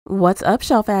What's up,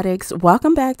 Shelf Addicts?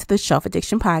 Welcome back to the Shelf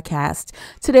Addiction Podcast.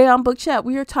 Today on Book Chat,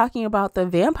 we are talking about The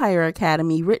Vampire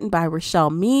Academy, written by Rachel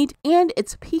Mead, and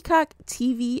its Peacock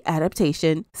TV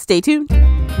adaptation. Stay tuned.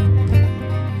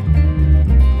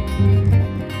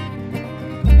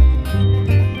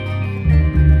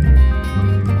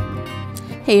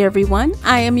 Hey everyone,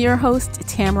 I am your host,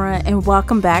 Tamara, and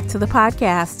welcome back to the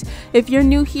podcast. If you're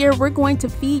new here, we're going to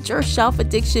feed your shelf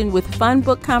addiction with fun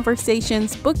book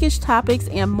conversations, bookish topics,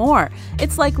 and more.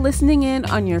 It's like listening in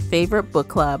on your favorite book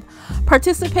club.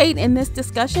 Participate in this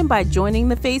discussion by joining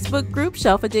the Facebook group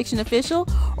Shelf Addiction Official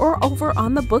or over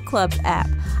on the Book Clubs app.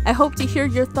 I hope to hear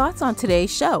your thoughts on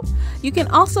today's show. You can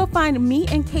also find me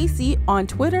and Casey on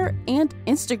Twitter and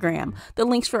Instagram. The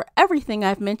links for everything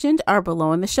I've mentioned are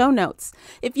below in the show notes.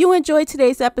 If you enjoyed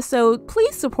today's episode,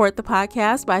 please support the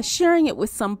podcast by sharing it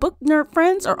with some book nerd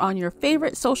friends or on your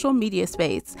favorite social media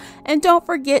space. And don't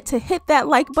forget to hit that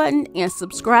like button and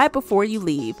subscribe before you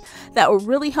leave. That will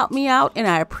really help me out, and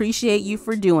I appreciate you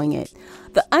for doing it.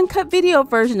 The uncut video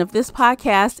version of this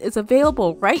podcast is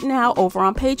available right now over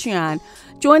on Patreon.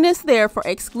 Join us there for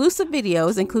exclusive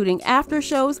videos, including after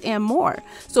shows and more.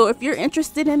 So if you're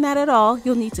interested in that at all,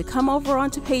 you'll need to come over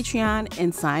onto Patreon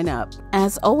and sign up.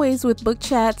 As always with Book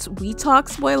Chats, we talk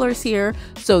spoilers here,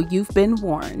 so you've been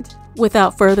warned.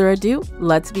 Without further ado,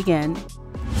 let's begin.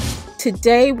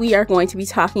 Today, we are going to be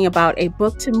talking about a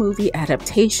book-to-movie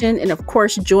adaptation. And of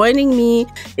course, joining me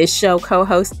is show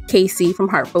co-host Casey from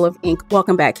Heartful of Ink.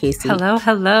 Welcome back, Casey.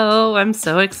 Hello. I'm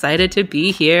so excited to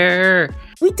be here.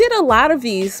 We did a lot of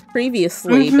these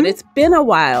previously, but it's been a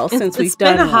while since we've done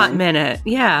one. It's been a hot minute.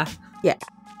 Yeah.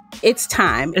 It's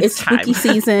time. It's spooky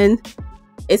season.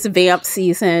 It's vamp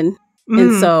season.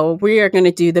 And so we are going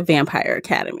to do The Vampire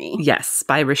Academy. Yes,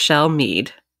 by Rachel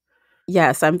Mead.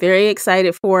 Yes, I'm very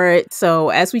excited for it. So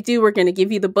as we do, we're going to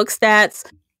give you the book stats.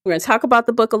 We're going to talk about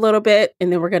the book a little bit,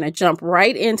 and then we're going to jump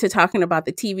right into talking about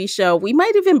the TV show. We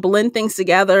might even blend things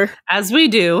together. As we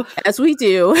do. So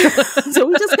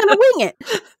we're just going to wing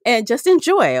it and just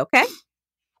enjoy, okay?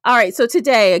 All right, so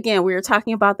today, again, we are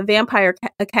talking about The Vampire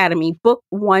Academy, Book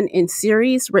 1 in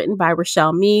series, written by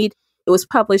Rachel Mead. It was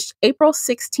published April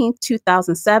 16th,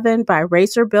 2007 by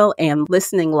Razorbill and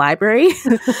Listening Library.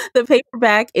 The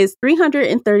paperback is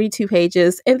 332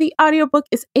 pages, and the audiobook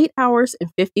is 8 hours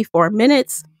and 54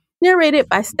 minutes, narrated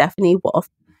by Stephanie Wolfe.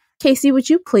 Casey, would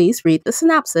you please read the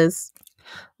synopsis?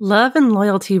 Love and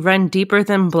loyalty run deeper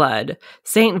than blood.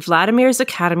 St. Vladimir's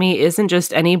Academy isn't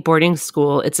just any boarding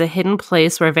school. It's a hidden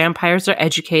place where vampires are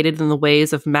educated in the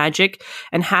ways of magic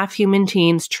and half-human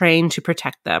teens trained to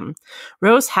protect them.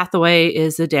 Rose Hathaway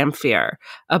is a Dhampir,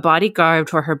 a bodyguard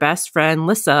for her best friend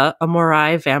Lissa, a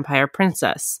Morai vampire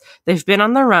princess. They've been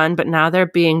on the run, but now they're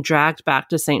being dragged back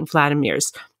to St.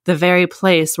 Vladimir's, the very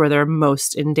place where they're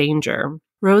most in danger.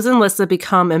 Rose and Lissa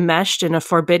become enmeshed in a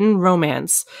forbidden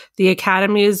romance, the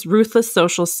Academy's ruthless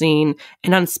social scene,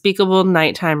 and unspeakable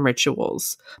nighttime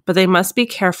rituals. But they must be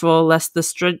careful lest the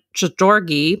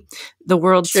Strajorgi, the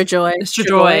world's...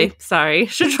 Strajoi. Sorry.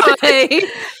 Strajoi.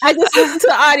 I just listened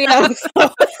to audio.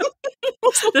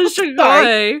 The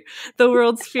Strajoi, the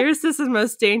world's fiercest and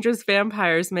most dangerous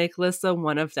vampires, make Lissa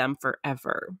one of them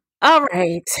forever. All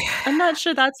right. I'm not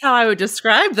sure that's how I would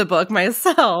describe the book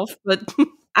myself, but...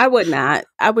 I would not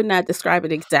describe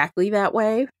it exactly that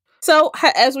way. So,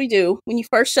 as we do, when you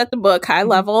first shut the book, high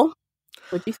level,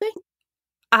 what do you think?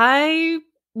 I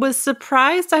was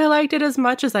surprised I liked it as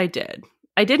much as I did.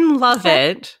 I didn't love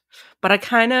it, but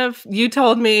you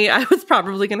told me I was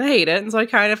probably going to hate it, and so I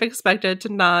kind of expected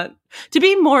to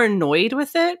be more annoyed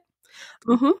with it.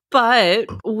 Mm-hmm. But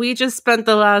we just spent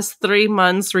the last 3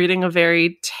 months reading a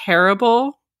very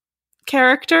terrible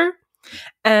character.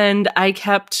 And I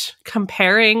kept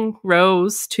comparing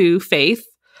Rose to Faith,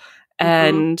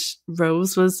 and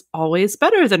Rose was always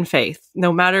better than Faith.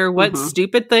 No matter what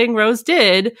stupid thing Rose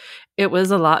did, it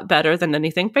was a lot better than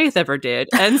anything Faith ever did.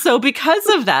 And so because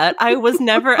of that, I was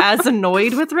never as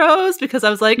annoyed with Rose, because I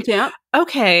was like,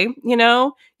 okay,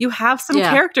 you have some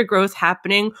character growth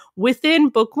happening within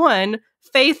book 1.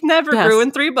 Faith never grew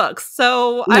in 3 books.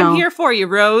 So I'm here for you,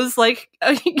 Rose. Like,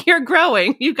 you're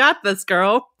growing. You got this,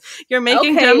 girl. You're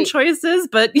making dumb choices,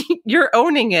 but you're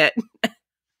owning it.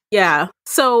 Yeah.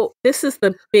 So this is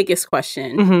the biggest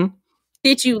question.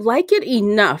 Did you like it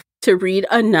enough to read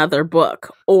another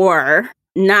book, or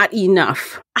not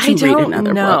enough to read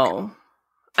another book?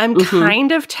 I'm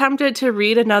kind of tempted to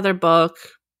read another book,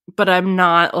 but I'm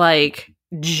not like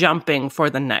jumping for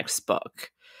the next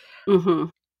book.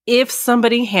 If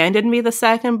somebody handed me the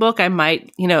second book, I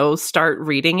might, start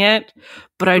reading it,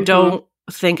 but I don't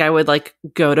think I would like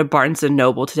go to Barnes and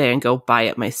Noble today and go buy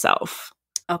it myself.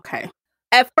 Okay.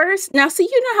 At first, now see,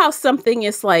 you know how something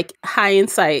is like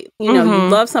hindsight. You know, you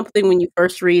love something when you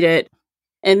first read it,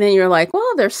 and then you're like,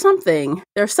 well, there's something.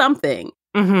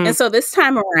 And so this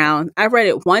time around, I read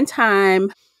it one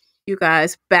time, you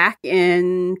guys, back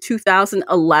in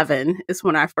 2011 is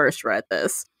when I first read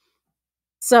this.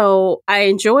 So I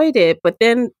enjoyed it, but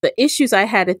then the issues I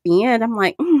had at the end, I'm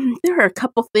like, there are a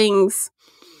couple things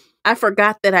I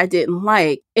forgot that I didn't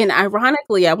like. And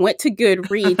ironically, I went to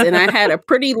Goodreads and I had a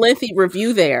pretty lengthy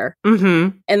review there.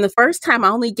 And the first time I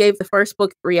only gave the first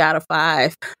book 3 out of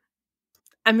 5.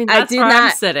 I mean, that's where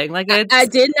I'm sitting. Like, I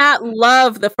did not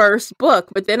love the first book,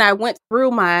 but then I went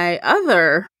through my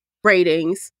other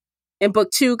ratings, and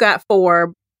book 2 got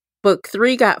 4, book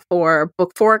 3 got 4,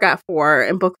 book 4 got 4,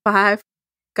 and book 5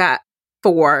 got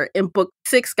 4, and book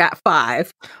 6 got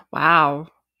 5. Wow.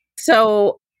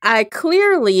 So I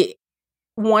clearly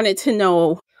wanted to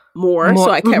know more,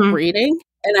 so I kept reading,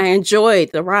 and I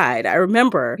enjoyed the ride. I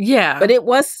remember. Yeah. But it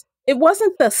wasn't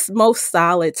the most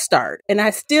solid start, and I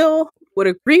still would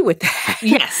agree with that.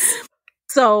 Yes.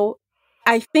 So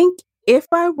I think if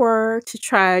I were to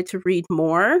try to read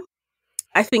more,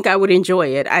 I think I would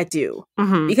enjoy it. I do.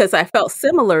 Because I felt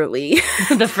similarly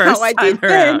the first how I time did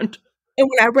around. then. And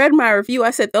when I read my review,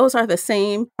 I said, those are the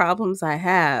same problems I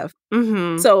have.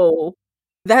 So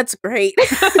that's great.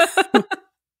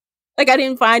 Like, I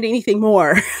didn't find anything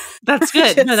more. That's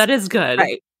good. No, that is good.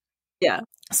 Right. Yeah.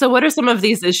 So what are some of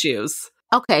these issues?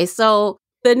 Okay, so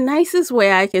the nicest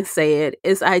way I can say it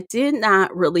is I did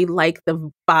not really like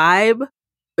the vibe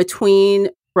between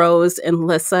Rose and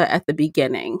Lissa at the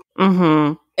beginning.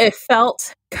 It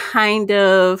felt kind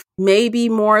of maybe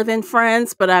more than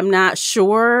friends, but I'm not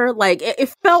sure. Like,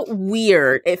 it felt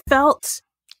weird. It felt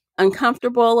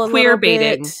uncomfortable a Queer little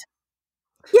baiting. bit.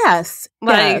 Yes.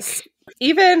 Like,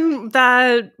 even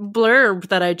that blurb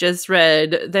that I just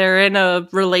read, they're in a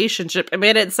relationship. It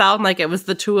made it sound like it was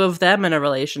the two of them in a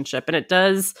relationship. And it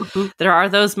does. There are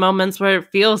those moments where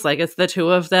it feels like it's the two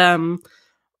of them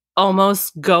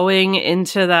almost going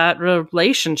into that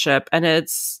relationship. And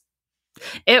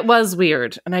it was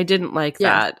weird. And I didn't like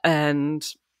that. And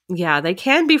yeah, they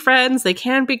can be friends. They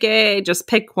can be gay. Just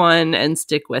pick one and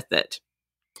stick with it.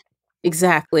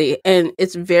 Exactly. And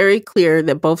it's very clear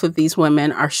that both of these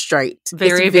women are straight.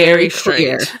 Very, very straight.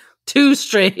 Clear. Too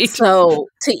straight. So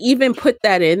to even put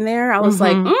that in there, I was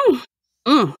like,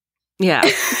 Yeah.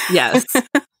 Yes.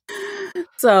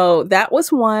 So that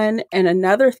was one. And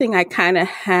another thing I kind of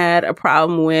had a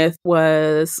problem with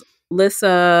was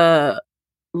Lissa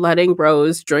letting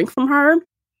Rose drink from her.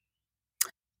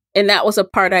 And that was a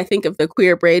part, I think, of the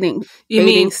queer baiting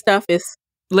stuff is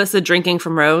Lissa drinking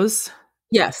from Rose?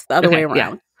 Yes, the other way around.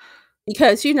 Yeah.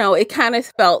 Because, you know, it kind of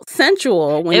felt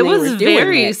sensual when they were doing it. It was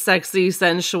very sexy,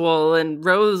 sensual, and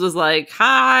Rose was like,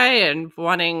 hi, and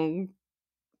wanting,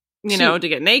 to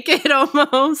get naked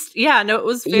almost. Yeah, no, it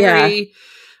was very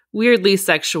weirdly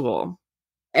sexual.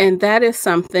 And that is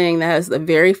something that is the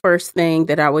very first thing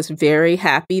that I was very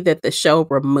happy that the show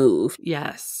removed.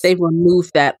 Yes. They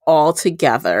removed that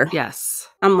altogether. Yes.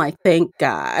 I'm like, thank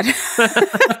God.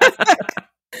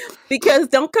 Because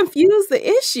don't confuse the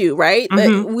issue, right?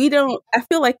 I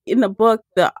feel like in the book,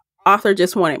 the author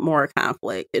just wanted more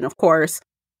conflict. And of course,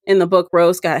 in the book,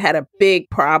 Rose had a big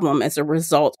problem as a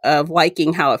result of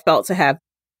liking how it felt to have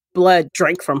blood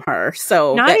drank from her.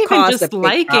 So not that even caused just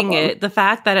liking it, the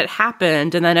fact that it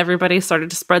happened, and then everybody started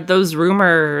to spread those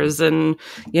rumors, and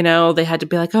they had to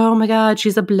be like, oh my God,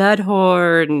 she's a blood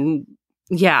whore. And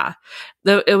yeah,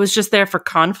 it was just there for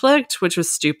conflict, which was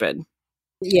stupid.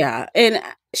 Yeah, and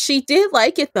she did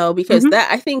like it though, because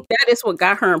I think that is what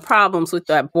got her in problems with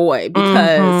that boy,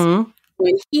 because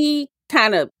when he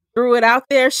kind of threw it out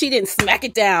there, she didn't smack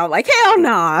it down like, hell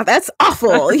nah, that's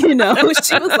awful. She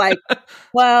was like,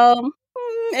 well,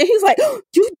 and he's like, oh,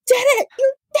 you did it.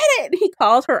 And he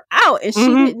called her out, and she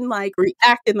didn't like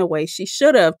react in the way she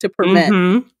should have to prevent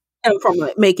him from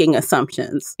making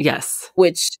assumptions. Yes.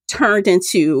 Which turned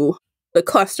into the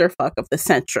clusterfuck of the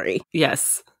century.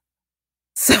 Yes.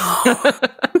 So,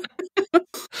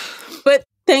 but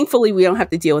thankfully we don't have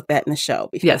to deal with that in the show.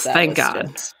 Yes, thank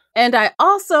God. And I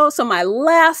also, so my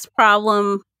last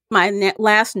problem,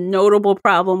 last notable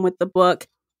problem with the book,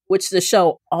 which the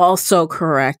show also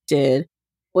corrected,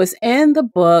 was in the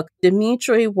book,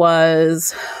 Dimitri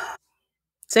was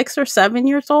 6 or 7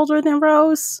 years older than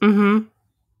Rose.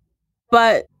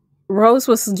 But Rose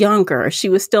was younger. She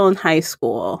was still in high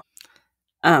school.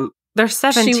 They're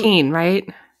 17, right?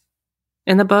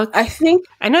 In the book? I think.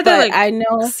 I know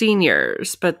they're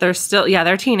seniors, but they're still,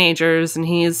 they're teenagers, and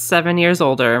he's 7 years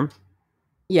older.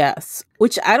 Yes.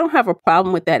 Which I don't have a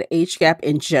problem with that age gap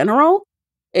in general.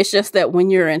 It's just that when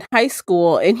you're in high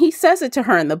school, and he says it to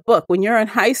her in the book, when you're in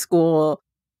high school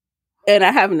and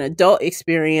I have an adult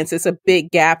experience, it's a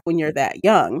big gap when you're that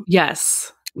young.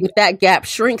 Yes. But that gap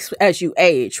shrinks as you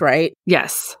age, right?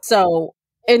 Yes. So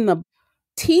in the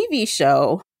TV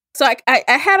show, so I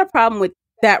had a problem with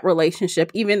that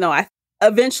relationship, even though I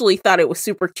eventually thought it was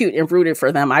super cute and rooted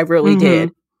for them. I really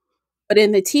did. But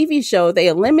in the TV show, they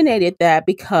eliminated that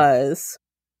because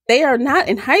they are not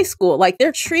in high school. Like,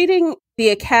 they're treating the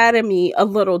academy a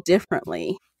little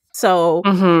differently. So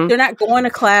they're not going to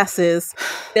classes.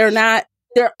 They're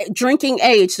drinking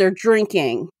age. They're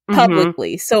drinking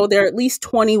publicly. So they're at least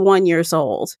 21 years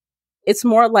old. It's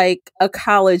more like a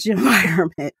college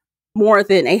environment more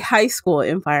than a high school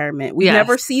environment. We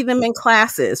never see them in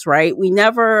classes, right? We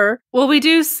never. Well, we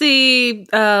do see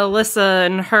Alyssa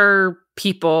and her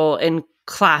people in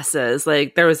classes.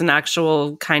 Like, there was an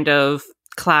actual kind of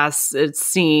class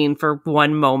scene for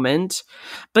one moment.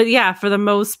 But yeah, for the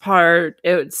most part,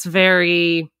 it's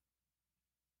very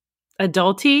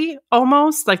adulty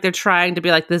almost. Like, they're trying to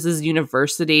be like, this is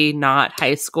university, not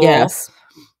high school.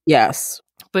 Yes.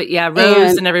 But yeah,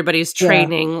 Rose and everybody's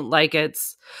training like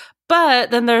it's.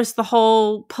 But then there's the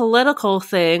whole political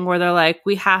thing where they're like,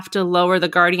 we have to lower the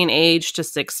guardian age to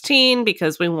 16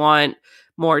 because we want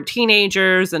more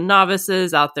teenagers and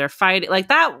novices out there fighting. Like,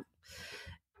 that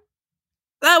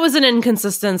was an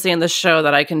inconsistency in the show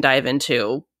that I can dive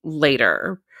into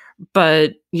later.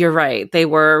 But you're right. They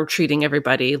were treating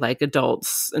everybody like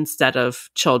adults instead of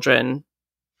children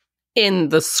in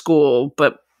the school,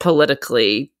 but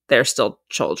politically, they're still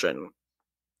children.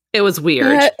 It was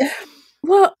weird.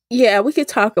 Well, yeah, we could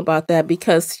talk about that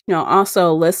because,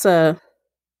 also Alyssa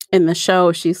in the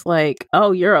show, she's like,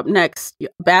 oh, you're up next.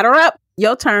 Batter up.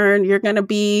 Your turn. You're going to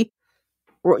be,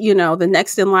 the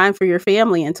next in line for your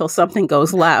family until something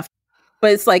goes left.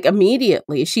 But it's like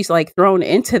immediately she's like thrown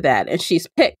into that and she's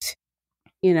picked.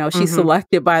 She's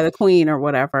selected by the queen or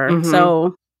whatever.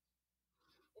 So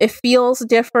it feels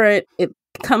different. It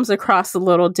comes across a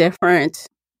little different.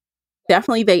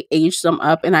 Definitely they aged them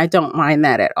up and I don't mind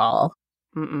that at all.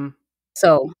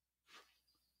 So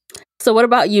what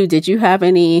about you? Did you have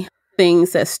any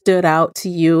things that stood out to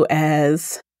you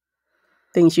as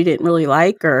things you didn't really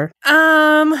like, or?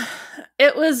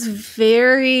 It was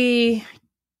very,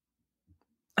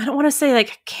 I don't want to say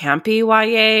like campy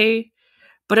YA,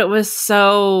 but it was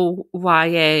so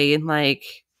YA, and like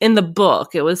in the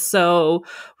book, it was so,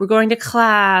 we're going to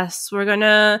class, we're going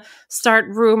to start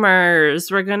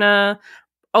rumors, we're going to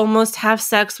almost have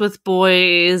sex with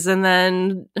boys and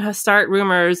then start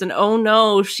rumors, and oh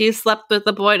no, she slept with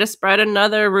the boy to spread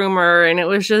another rumor, and it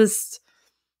was just,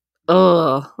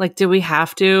 like, do we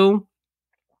have to?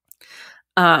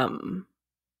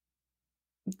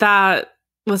 That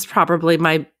was probably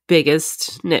my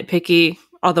biggest nitpicky,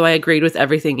 although I agreed with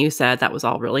everything you said. That was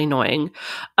all really annoying.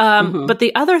 But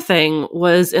the other thing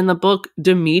was, in the book,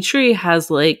 Dimitri has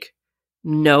like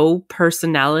no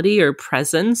personality or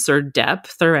presence or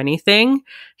depth or anything.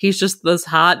 He's just this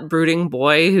hot, brooding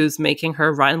boy who's making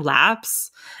her run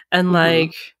laps. And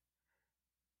like,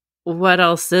 what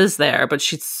else is there? But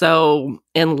she's so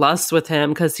in lust with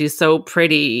him because he's so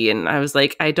pretty. And I was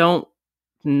like, I don't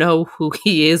know who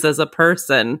he is as a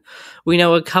person. We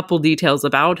know a couple details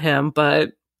about him,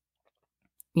 but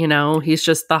he's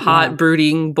just the hot,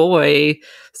 brooding boy.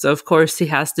 So of course he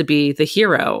has to be the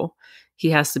hero. He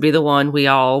has to be the one we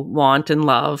all want and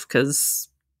love because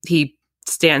he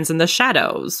stands in the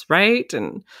shadows, right?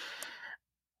 And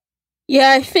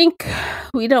yeah, I think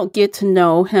we don't get to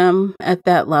know him at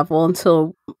that level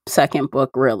until second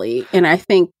book, really. And I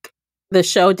think the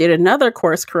show did another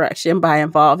course correction by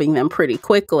involving them pretty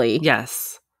quickly.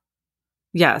 Yes.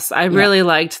 I really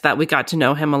liked that we got to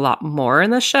know him a lot more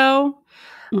in the show.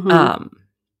 But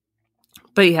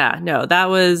yeah, no, that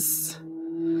was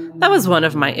one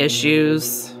of my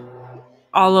issues.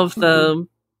 All of the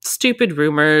stupid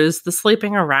rumors, the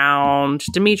sleeping around.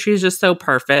 Dimitri's just so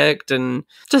perfect, and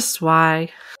just why?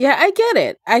 Yeah, I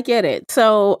get it.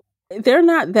 So they're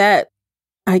not that,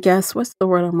 I guess, what's the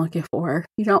word I'm looking for?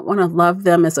 You don't want to love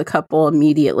them as a couple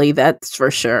immediately, that's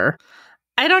for sure.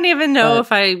 I don't even know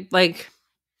if I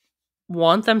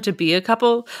want them to be a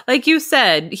couple. Like you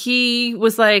said, he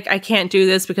was like, I can't do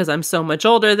this because I'm so much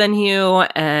older than you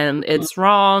and it's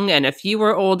wrong, and if you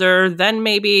were older then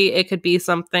maybe it could be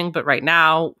something, but right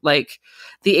now, like,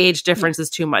 the age difference is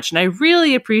too much. And I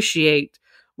really appreciate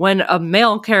when a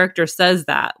male character says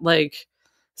that. Like,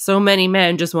 so many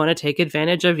men just want to take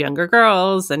advantage of younger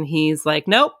girls, and he's like,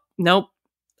 nope,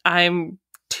 I'm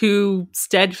too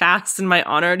steadfast in my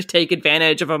honor to take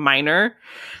advantage of a minor.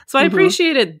 So I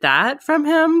appreciated that from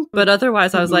him. But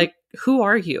otherwise, I was like, who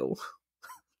are you?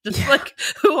 Just like,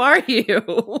 who are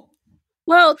you?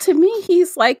 Well, to me,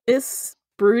 he's like this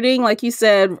brooding, like you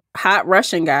said, hot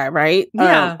Russian guy, right?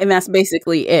 Yeah. And that's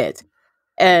basically it.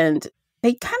 And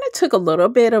they kind of took a little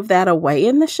bit of that away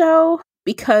in the show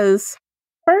because,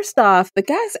 first off, the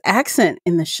guy's accent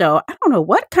in the show, I don't know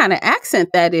what kind of accent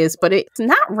that is, but it's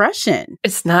not Russian.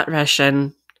 It's not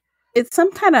Russian. It's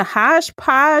some kind of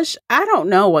hodgepodge. I don't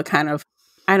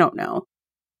know.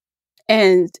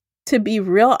 And to be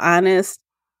real honest,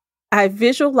 I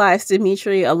visualized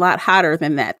Dimitri a lot hotter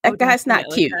than that. That guy's not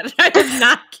cute. That is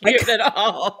not cute at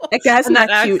all. That guy's not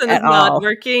cute at all. Not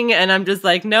working, and I'm just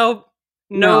like, nope.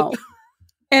 No.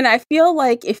 And I feel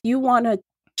like if you want to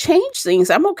change things,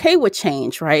 I'm okay with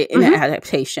change, right? In an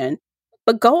adaptation.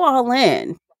 But go all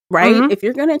in, right? If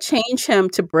you're going to change him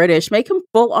to British, make him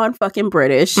full on fucking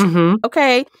British.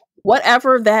 Okay.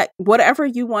 Whatever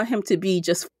you want him to be,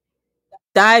 just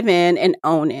dive in and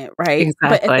own it, right? Exactly.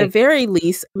 But at the very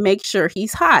least, make sure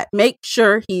he's hot. Make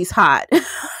sure he's hot.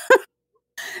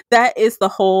 That is the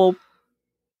whole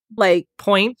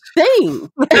point thing.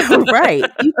 Right.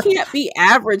 You can't be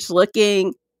average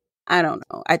looking. I don't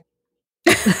know.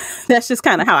 That's just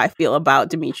kind of how I feel about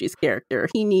Dimitri's character.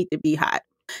 He need to be hot.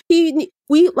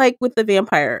 We like with the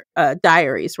Vampire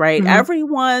Diaries, right?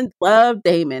 Everyone loved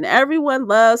Damon. Everyone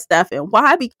loves Stefan.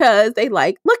 Why? Because they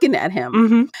like looking at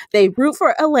him. They root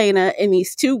for Elena and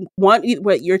these two,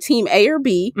 your team A or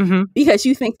B, because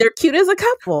you think they're cute as a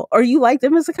couple or you like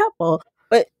them as a couple.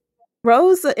 But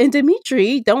Rose and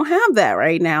Dimitri don't have that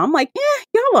right now. I'm like,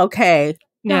 y'all okay.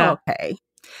 Y'all okay.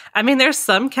 I mean, there's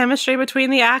some chemistry between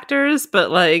the actors,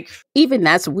 but like even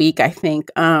that's weak, I think.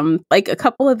 Like a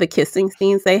couple of the kissing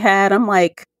scenes they had, I'm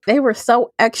like, they were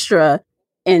so extra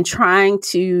in trying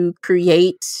to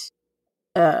create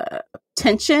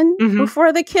tension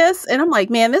before the kiss. And I'm like,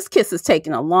 man, this kiss is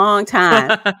taking a long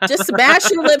time. Just smash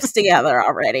your lips together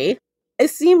already. It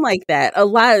seemed like that a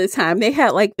lot of the time. They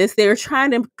had like this, they were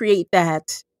trying to create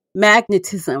that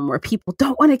magnetism where people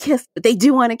don't want to kiss, but they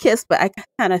do want to kiss. But I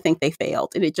kind of think they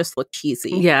failed and it just looked cheesy.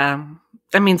 Yeah.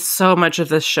 I mean, so much of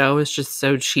this show is just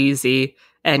so cheesy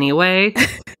anyway.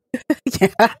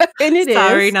 Yeah. And it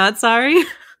sorry, is. not sorry.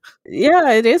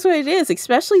 Yeah, it is what it is,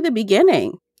 especially the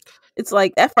beginning. It's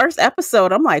like that first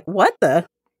episode, I'm like, what the?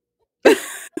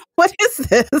 What is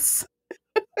this?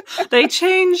 They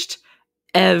changed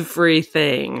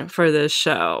everything for this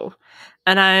show.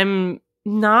 And I'm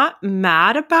not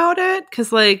mad about it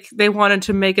because like they wanted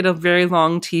to make it a very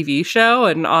long TV show,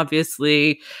 and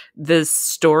obviously this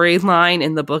storyline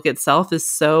in the book itself is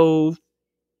so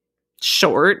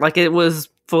short. Like it was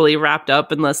fully wrapped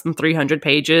up in less than 300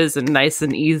 pages and nice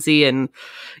and easy, and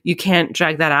you can't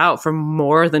drag that out for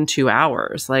more than 2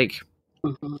 hours. Like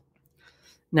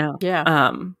no.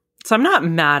 Yeah. So I'm not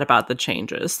mad about the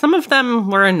changes. Some of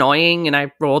them were annoying and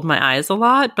I rolled my eyes a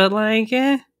lot, but like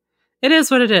it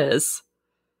is what it is.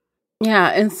 Yeah,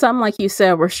 and some, like you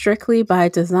said, were strictly by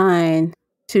design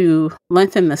to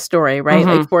lengthen the story, right?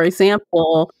 Like, for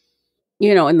example,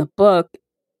 you know, in the book,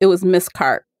 it was Miss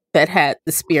Carp that had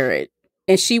the spirit,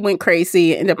 and she went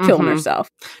crazy and ended up killing herself.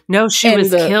 No, she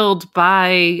was killed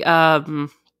by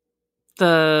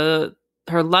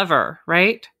her lover,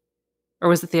 right? Or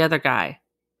was it the other guy?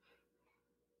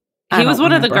 He was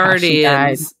one of the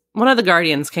guardians. One of the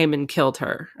guardians came and killed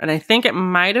her, and I think it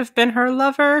might have been her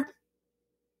lover.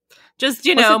 Just,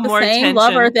 you know, more same tension.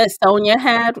 Lover that Sonia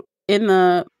had in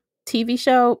the TV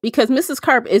show, because Mrs.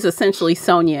 Carp is essentially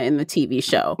Sonia in the TV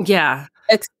show. Yeah.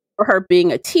 Except for her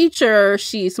being a teacher,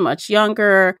 she's much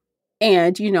younger,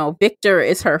 and you know, Victor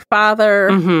is her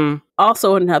father.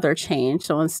 Also another change.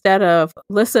 So instead of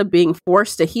Lissa being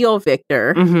forced to heal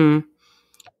Victor,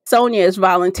 Sonia is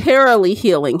voluntarily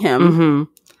healing him.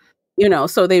 You know,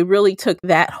 so they really took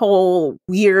that whole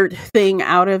weird thing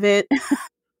out of it.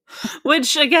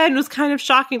 Which, again, was kind of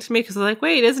shocking to me because I was like,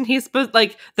 wait, isn't he supposed,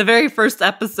 like, the very first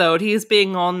episode, he's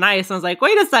being all nice. And I was like,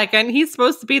 wait a second, he's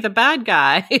supposed to be the bad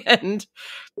guy. And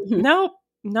nope,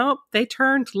 they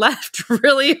turned left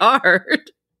really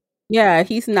hard. Yeah,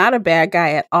 he's not a bad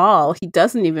guy at all. He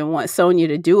doesn't even want Sonia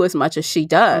to do as much as she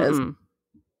does.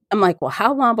 I'm like, well,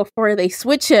 how long before they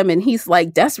switch him? And he's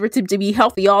like desperate to be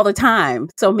healthy all the time.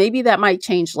 So maybe that might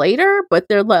change later, but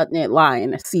they're letting it lie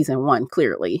in season 1,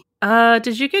 clearly.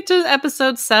 Did you get to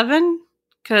episode 7?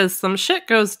 Because some shit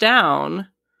goes down.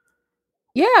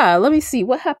 Yeah, let me see.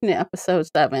 What happened in episode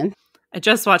 7? I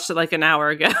just watched it like an hour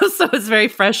ago, so it's very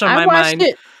fresh on my mind. I watched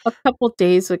it a couple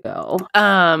days ago.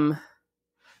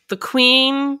 The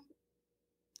Queen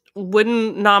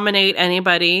wouldn't nominate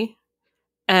anybody.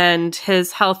 and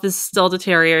his health is still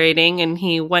deteriorating, and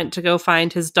he went to go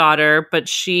find his daughter, but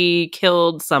she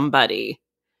killed somebody.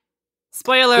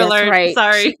 Spoiler That's alert. right.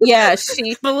 Sorry.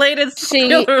 She Belated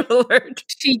spoiler alert.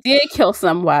 She did kill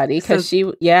somebody because she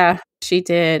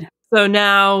did. So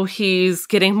now he's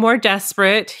getting more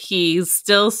desperate. He's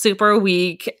still super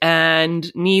weak and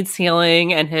needs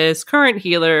healing, and his current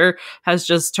healer has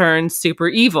just turned super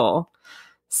evil.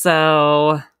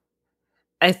 So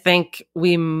I think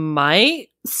we might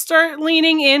start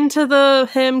leaning into the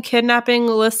him kidnapping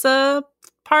Alyssa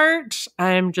part.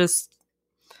 I'm just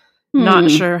not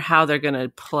sure how they're going to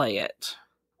play it.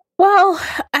 Well,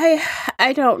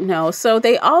 I don't know. So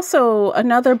they also,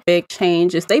 another big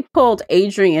change is they pulled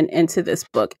Adrian into this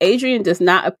book. Adrian does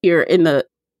not appear in the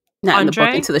book,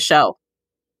 into the show.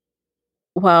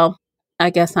 Well, I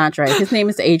guess Andre. His name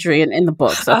is Adrian in the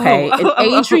books, okay? And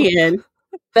Adrian,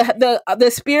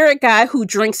 the spirit guy who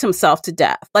drinks himself to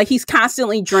death. Like, he's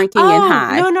constantly drinking and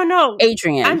high. No.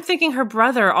 Adrian. I'm thinking her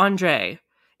brother, Andre.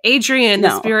 Adrian,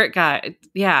 the spirit guy.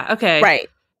 Yeah, okay. Right.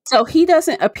 So he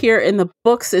doesn't appear in the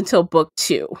books until book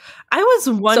 2. I was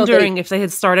wondering if they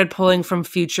had started pulling from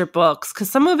future books, because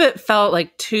some of it felt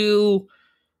like too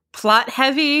plot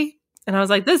heavy. And I was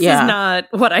like, this is not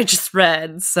what I just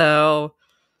read. So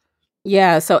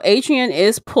yeah, so Adrian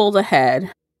is pulled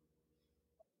ahead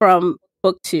from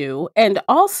book 2. And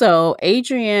also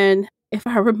Adrian, if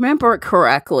I remember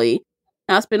correctly,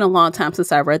 now it's been a long time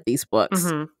since I read these books.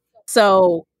 Mm-hmm.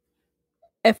 So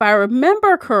if I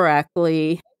remember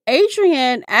correctly,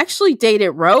 Adrian actually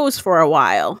dated Rose for a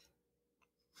while.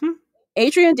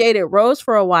 Adrian dated Rose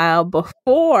for a while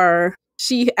before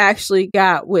she actually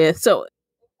got with. So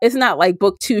it's not like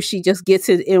book 2, she just gets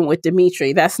it in with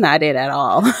Dimitri. That's not it at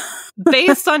all.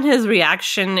 Based on his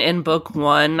reaction in book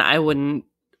 1, I wouldn't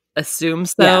assume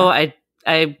so.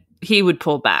 Yeah. He would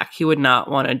pull back. He would not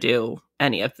want to do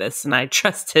any of this. And I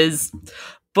trust his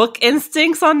book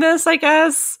instincts on this, I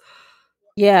guess.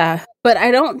 Yeah, but I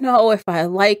don't know if I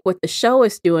like what the show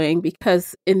is doing,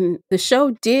 because in the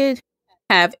show did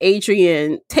have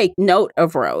Adrian take note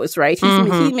of Rose, right?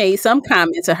 He made some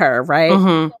comment to her, right?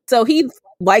 Mm-hmm. So he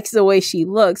likes the way she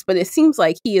looks, but it seems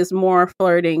like he is more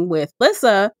flirting with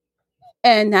Lissa.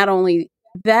 And not only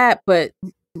that, but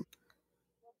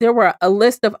there were a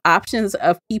list of options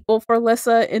of people for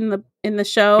Lissa in the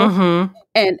show. Mm-hmm.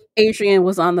 And Adrian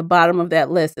was on the bottom of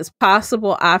that list as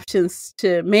possible options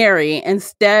to marry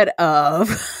instead of...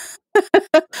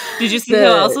 Did you see who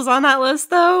else was on that list,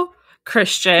 though?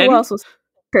 Christian. Who else was?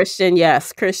 Christian,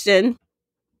 yes. Christian.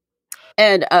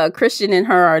 And Christian and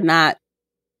her are not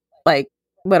like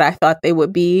what I thought they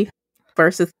would be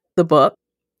versus the book.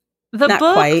 The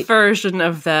book version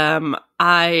of them,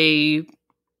 I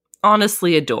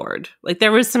honestly adored. Like,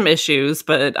 there was some issues,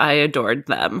 but I adored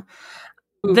them.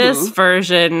 Mm-hmm. This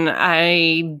version,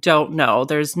 I don't know.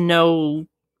 There's no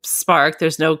spark.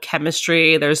 There's no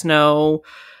chemistry. There's no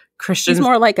Christian. He's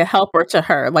more like a helper to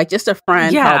her, like just a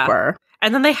friend helper.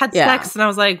 And then they had sex, and I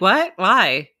was like, what?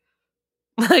 Why?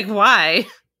 Like, why?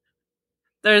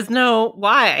 There's no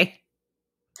why.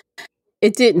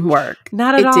 It didn't work.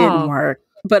 Not at all. It didn't work.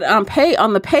 But on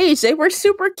the page, they were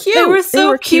super cute. They were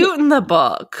so cute in the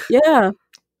book. Yeah.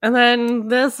 And then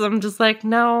this, I'm just like,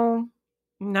 no,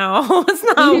 it's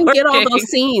not. You didn't get all those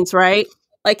scenes, right?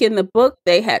 Like in the book,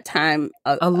 they had time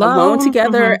alone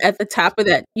together at the top of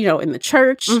that, in the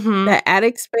church, that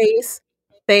attic space.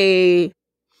 They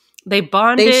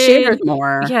bonded. They shared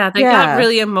more. Yeah, they got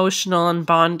really emotional and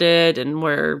bonded, and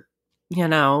were,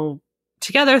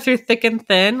 together through thick and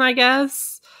thin, I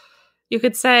guess you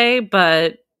could say.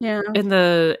 But in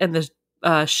the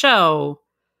show,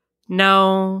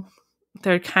 no,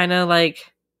 they're kind of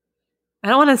like, I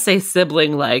don't want to say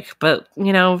sibling like, but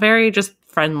very just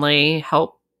friendly,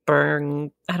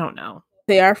 helping. I don't know.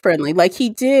 They are friendly. Like he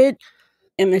did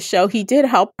in the show, he did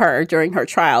help her during her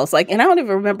trials. Like, and I don't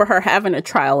even remember her having a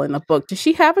trial in the book. Did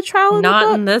she have a trial in the book?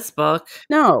 Not in this book.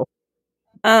 No.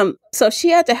 So she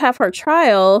had to have her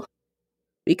trial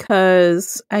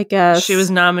because I guess she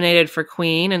was nominated for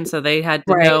Queen, and so they had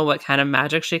to know what kind of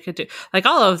magic she could do. Like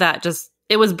all of that,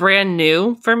 it was brand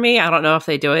new for me. I don't know if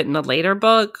they do it in a later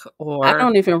book or... I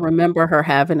don't even remember her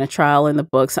having a trial in the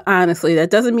books. Honestly, that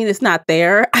doesn't mean it's not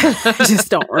there. I just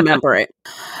don't remember it.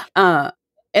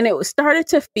 And it started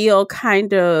to feel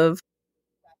kind of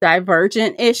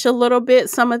divergent-ish a little bit,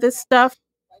 some of this stuff.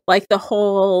 Like the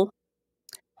whole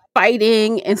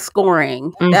fighting and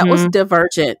scoring. Mm-hmm. That was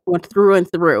divergent, went through and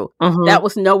through. Mm-hmm. That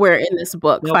was nowhere in this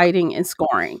book, fighting and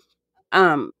scoring.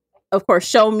 Of course,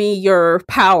 show me your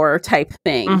power type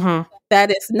thing. Mm-hmm.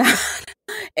 That is not.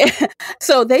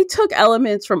 So they took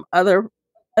elements from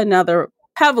another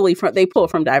heavily they pull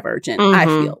from Divergent, I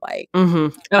feel like,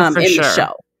 Oh, for in sure. the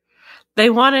show. They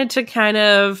wanted to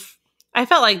I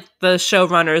felt like the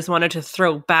showrunners wanted to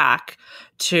throw back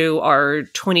to our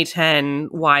 2010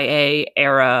 YA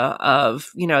era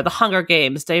of, the Hunger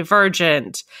Games,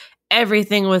 Divergent.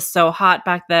 Everything was so hot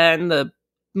back then. The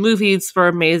movies were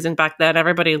amazing back then.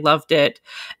 Everybody loved it.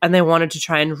 And they wanted to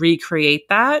try and recreate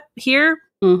that here.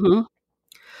 Mm-hmm.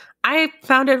 I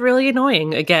found it really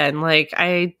annoying again. Like,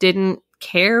 I didn't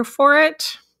care for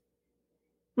it.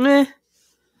 Meh.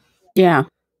 Yeah.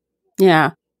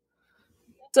 Yeah.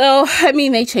 So, I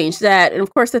mean, they changed that. And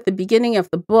of course, at the beginning of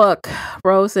the book,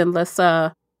 Rose and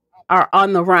Lissa are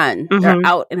on the run. They're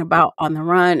out and about on the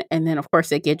run. And then, of course,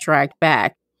 they get dragged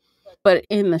back. But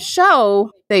in the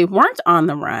show, they weren't on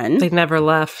the run. They never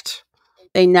left.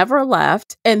 And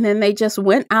then they just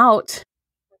went out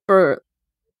for,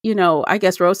 I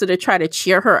guess Rosa to try to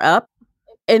cheer her up.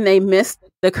 And they missed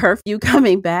the curfew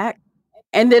coming back.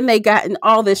 And then they got in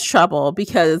all this trouble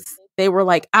because they were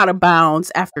like out of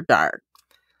bounds after dark.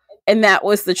 And that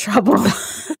was the trouble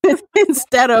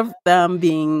instead of them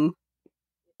being,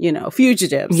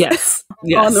 fugitives. Yes.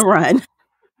 On the run.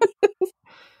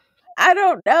 I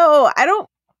don't know.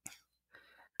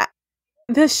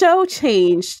 The show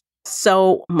changed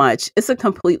so much. It's a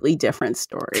completely different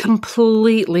story.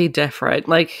 Completely different.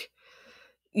 Like,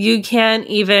 you can't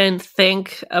even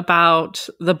think about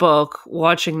the book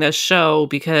watching this show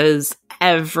because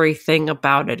everything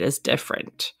about it is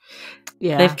different.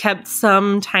 Yeah. They've kept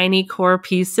some tiny core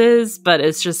pieces, but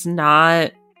it's just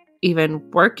not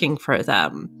even working for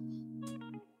them.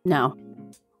 No.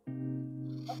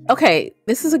 Okay,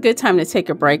 this is a good time to take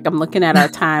a break. I'm looking at our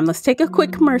time. Let's take a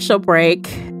quick commercial break.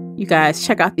 You guys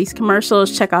check out these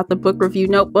commercials. Check out the book review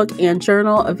notebook and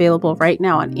journal available right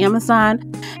now on Amazon.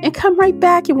 And come right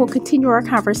back and we'll continue our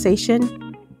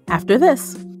conversation after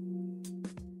this.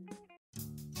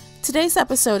 Today's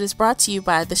episode is brought to you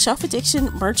by the Shelf Addiction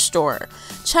merch store.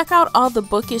 Check out all the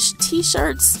bookish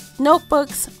t-shirts,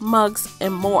 notebooks, mugs,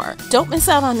 and more. Don't miss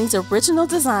out on these original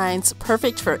designs,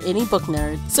 perfect for any book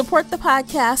nerd. Support the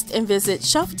podcast and visit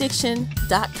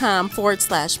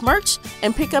shelfaddiction.com/merch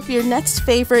and pick up your next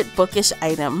favorite bookish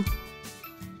item.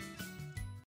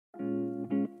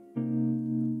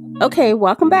 Okay,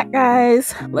 welcome back,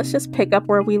 guys. Let's just pick up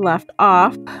where we left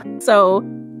off. So,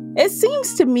 it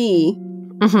seems to me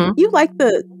you like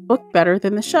the book better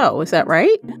than the show. Is that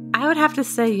right? I would have to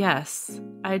say yes.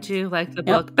 I do like the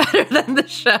book better than the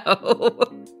show,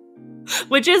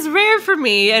 which is rare for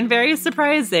me and very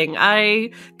surprising.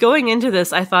 Going into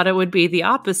this, I thought it would be the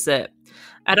opposite.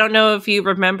 I don't know if you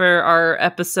remember our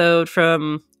episode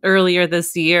from earlier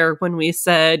this year when we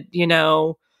said,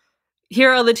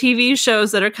 here are the TV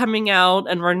shows that are coming out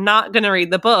and we're not going to read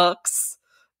the books.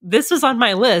 This was on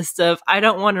my list of, I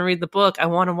don't want to read the book. I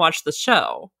want to watch the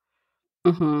show.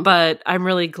 But I'm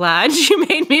really glad you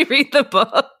made me read the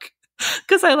book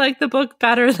because I like the book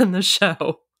better than the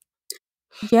show.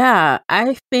 Yeah,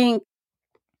 I think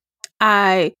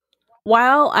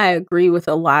while I agree with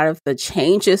a lot of the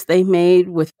changes they made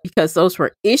because those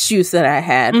were issues that I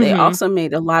had, they also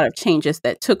made a lot of changes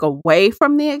that took away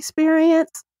from the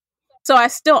experience. So I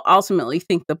still ultimately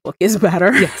think the book is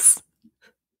better. Yes.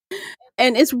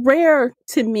 And it's rare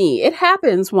to me. It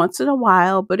happens once in a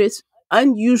while, but it's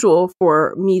unusual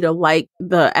for me to like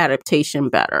the adaptation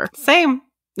better. Same.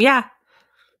 Yeah.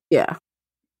 Yeah.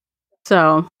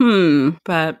 So,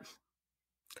 But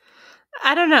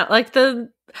I don't know. Like,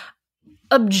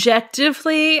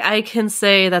 objectively, I can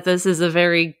say that this is a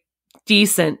very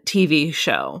decent TV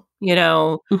show.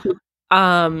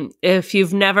 If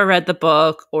you've never read the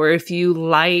book, or if you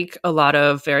like a lot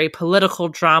of very political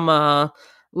drama,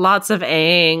 lots of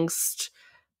angst,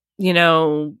 you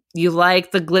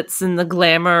like the glitz and the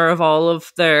glamour of all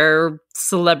of their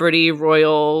celebrity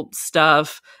royal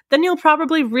stuff, then you'll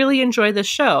probably really enjoy the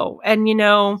show. And,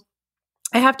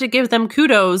 I have to give them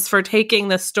kudos for taking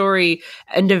the story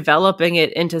and developing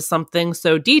it into something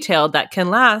so detailed that can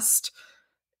last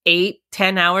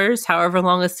 8-10 hours, however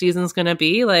long a season's going to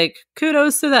be. Like,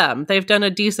 kudos to them. They've done a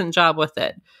decent job with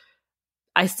it.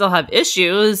 I still have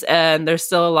issues, and there's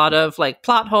still a lot of like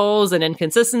plot holes and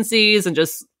inconsistencies and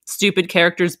just stupid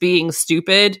characters being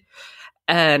stupid.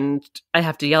 And I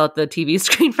have to yell at the TV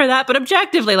screen for that. But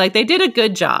objectively, like, they did a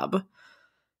good job.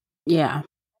 Yeah,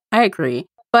 I agree.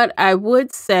 But I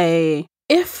would say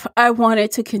if I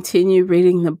wanted to continue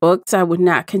reading the books, I would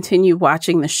not continue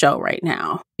watching the show right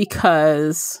now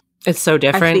because it's so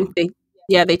different. I think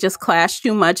they just clash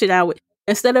too much. And I would,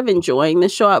 instead of enjoying the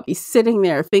show, I'd be sitting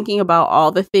there thinking about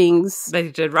all the things they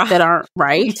did wrong that aren't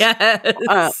right.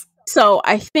 Yes. So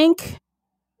I think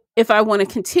if I want to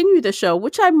continue the show,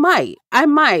 which I might. I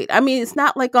mean, it's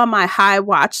not like on my high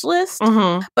watch list,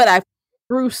 but I've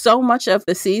through so much of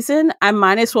the season, I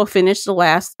might as well finish the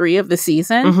last 3 of the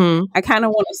season. I kind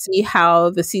of want to see how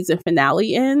the season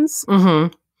finale ends.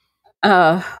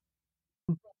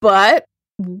 But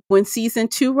when season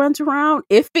 2 runs around,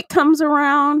 if it comes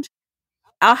around,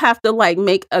 I'll have to like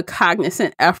make a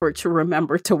cognizant effort to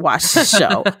remember to watch the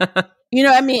show. You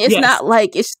know what I mean? It's not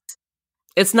like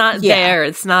it's not there.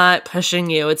 It's not pushing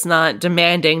you. It's not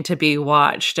demanding to be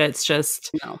watched. It's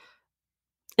just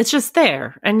it's just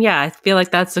there. And yeah, I feel like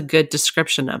that's a good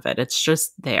description of it. It's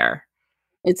just there.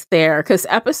 It's there because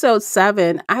episode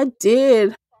 7, I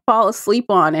did fall asleep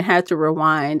on and had to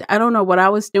rewind. I don't know what I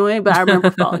was doing, but I remember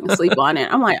falling asleep on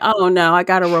it. I'm like, oh no, I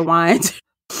gotta rewind.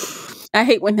 I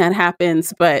hate when that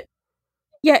happens, but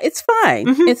yeah, it's fine.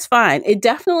 It's fine. It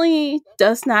definitely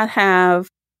does not have,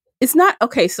 it's not,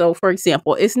 okay, so for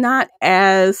example, it's not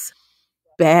as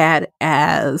bad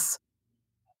as,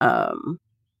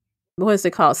 what is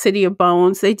it called? City of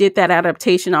Bones. They did that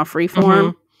adaptation on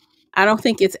Freeform. I don't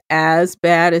think it's as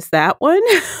bad as that one,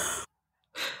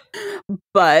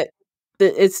 but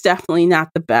it's definitely not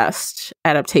the best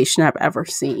adaptation I've ever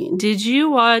seen. Did you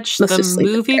watch the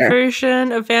movie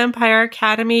version of Vampire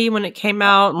Academy when it came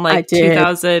out in like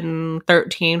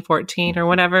 2013, 14 or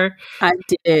whatever? I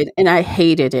did, and I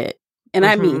hated it. And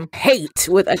I mean hate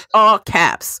with all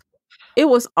caps. It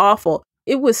was awful.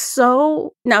 It was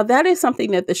so... Now, that is something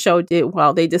that the show did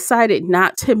well. They decided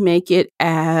not to make it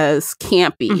as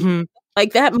campy.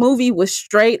 Like, that movie was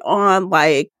straight on,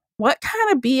 like, what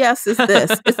kind of BS is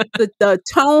this? The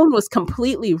tone was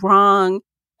completely wrong.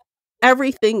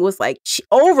 Everything was, like,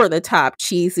 over the top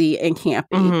cheesy and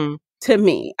campy. To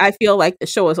me, I feel like the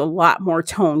show is a lot more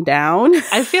toned down.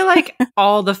 I feel like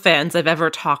all the fans I've ever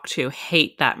talked to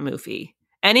hate that movie.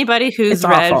 Anybody who's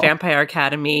read Vampire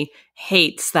Academy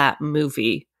hates that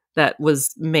movie that was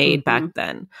made back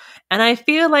then. And I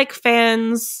feel like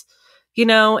fans, you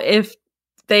know, if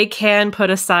they can put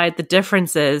aside the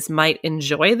differences, might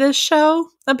enjoy this show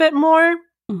a bit more.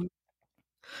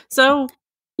 So,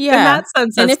 in that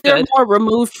sense, and that's if they're good. more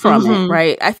removed from it,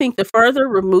 right? I think the further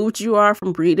removed you are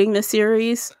from reading the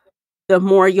series, the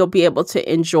more you'll be able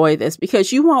to enjoy this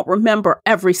because you won't remember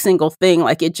every single thing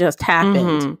like it just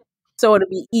happened. So it'll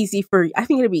be easy for, I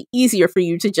think it'll be easier for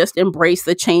you to just embrace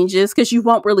the changes because you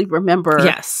won't really remember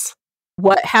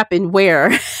what happened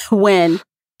where, when,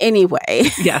 anyway.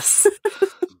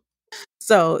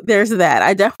 So there's that.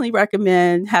 I definitely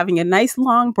recommend having a nice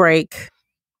long break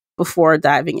before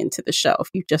diving into the show if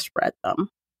you've just read them.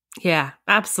 Yeah,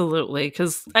 absolutely.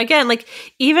 Because again, like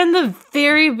even the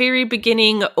very, very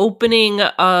beginning opening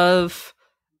of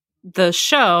the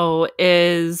show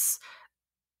is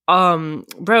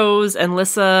Rose and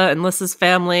Lissa's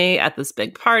family at this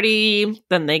big party.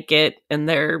 Then they get in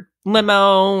their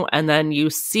limo and then you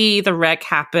see the wreck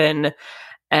happen.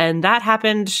 And that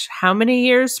happened how many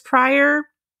years prior?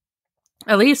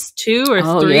 At least 2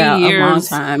 or 3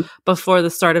 years before the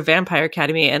start of Vampire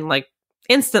Academy. And like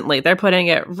instantly, they're putting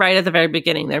it right at the very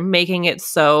beginning. They're making it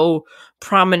so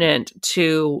prominent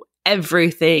to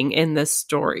everything in this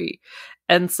story.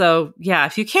 And so, yeah,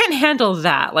 if you can't handle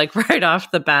that, like right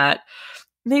off the bat,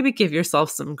 maybe give yourself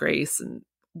some grace and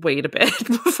wait a bit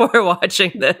before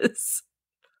watching this.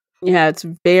 Yeah, it's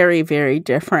very, very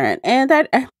different. And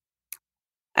I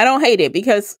don't hate it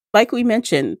because, like we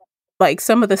mentioned, like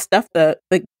some of the stuff, what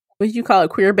did you call it?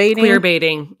 Queer baiting? Queer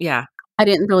baiting, yeah. I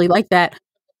didn't really like that.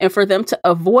 And for them to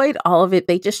avoid all of it,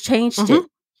 they just changed it.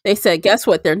 They said, guess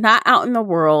what? They're not out in the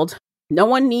world. No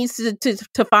one needs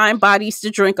to find bodies to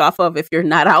drink off of if you're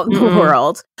not out in the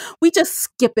world. We just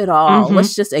skip it all.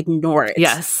 Let's just ignore it.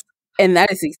 Yes. And that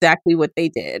is exactly what they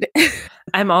did.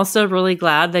 I'm also really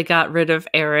glad they got rid of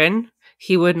Aaron.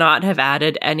 He would not have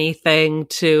added anything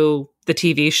to the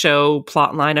TV show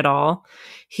plotline at all.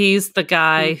 He's the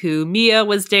guy who Mia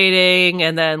was dating,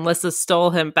 and then Lissa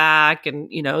stole him back,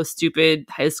 and, you know, stupid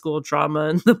high school drama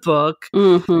in the book.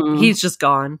 He's just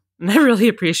gone. And I really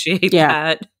appreciate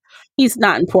that. He's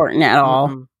not important at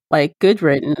all. Like, good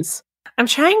riddance. I'm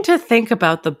trying to think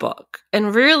about the book,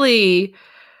 and really,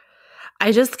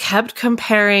 I just kept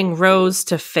comparing Rose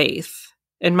to Faith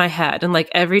in my head. And like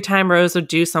every time Rose would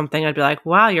do something, I'd be like,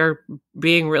 wow, you're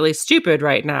being really stupid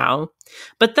right now.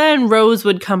 But then Rose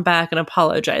would come back and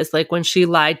apologize. Like when she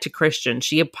lied to Christian,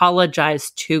 she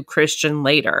apologized to Christian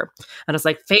later. And I was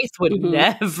like, Faith would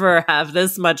never have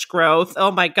this much growth.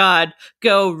 Oh my God,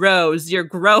 go Rose, you're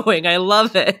growing. I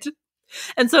love it.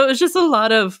 And so it was just a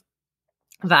lot of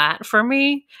that for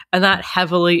me. And that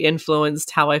heavily influenced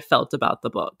how I felt about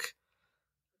the book.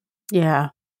 Yeah.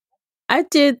 I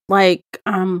did like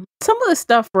some of the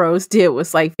stuff Rose did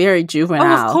was like very Oh, of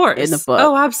juvenile in the course. book,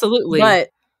 Oh, absolutely. but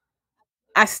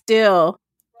I still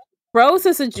Rose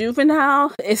as a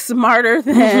juvenile is smarter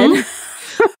than Mhm.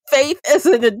 Faith as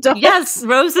an adult. Yes,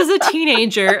 Rose is a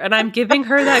teenager, and I'm giving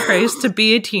her that grace to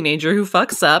be a teenager who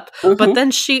fucks up, but Mhm,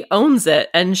 then she owns it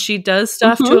and she does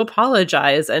stuff to mhm,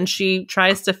 apologize and she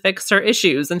tries to fix her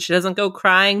issues and she doesn't go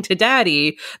crying to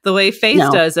daddy the way Faith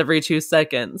no, does every 2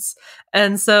 seconds.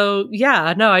 And so,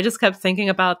 yeah, no, I just kept thinking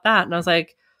about that and I was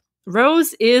like,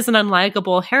 Rose is an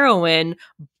unlikable heroine,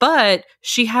 but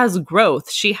she has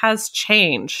growth. She has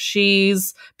change.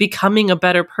 She's becoming a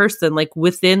better person, like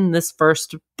within this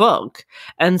first book.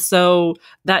 And so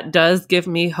that does give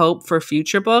me hope for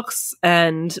future books.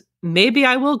 And maybe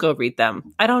I will go read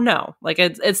them. I don't know. Like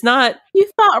it's not. you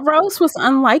thought Rose was I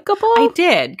unlikable?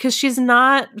 did because she's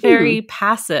not Hmm. very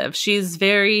passive. She's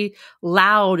very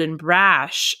loud and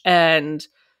brash and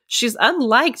she's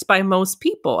unliked by most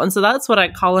people. And so that's what I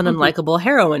call an Mhm, unlikable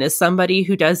heroine is somebody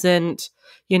who doesn't,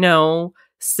 you know,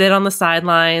 sit on the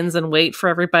sidelines and wait for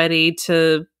everybody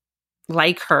to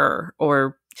like her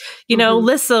or mhm.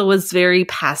 Lissa was very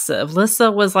passive. Lissa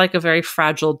was like a very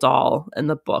fragile doll in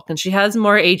the book and she has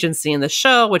more agency in the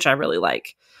show, which I really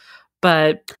like.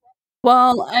 But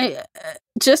Well, I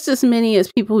just as many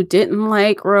as people who didn't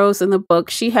like Rose in the book,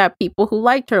 she had people who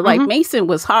liked her. Like mhm. Mason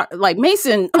was hard. Like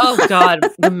Mason, Oh God,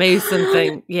 the Mason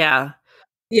thing. Yeah.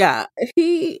 yeah,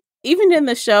 he even in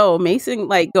the show, Mason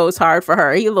like goes hard for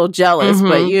her. He's a little jealous,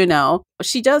 but Mhm.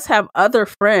 she does have other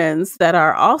friends that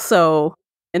are also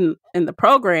in the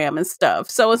program and stuff.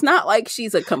 So it's not like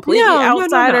she's a completely No, no, no,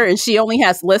 outsider no. and she only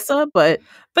has Lissa, but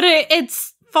But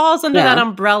it's falls under that yeah.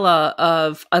 umbrella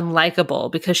of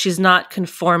unlikable because she's not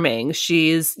conforming.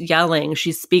 She's yelling.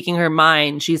 She's speaking her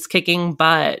mind. She's kicking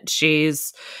butt.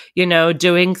 She's,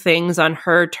 doing things on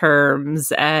her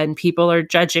terms and people are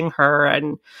judging her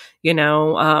and,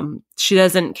 she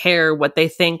doesn't care what they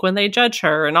think when they judge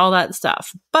her and all that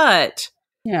stuff. But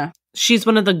Yeah. she's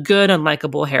one of the good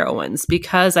unlikable heroines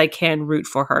because I can root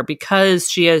for her because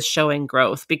she is showing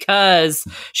growth because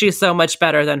she's so much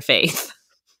better than Faith.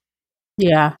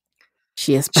 Yeah.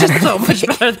 She is better She's so than much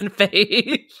Faith better than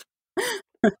Faith.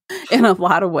 in a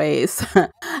lot of ways.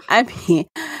 I mean,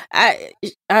 I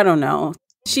I don't know.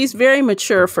 She's very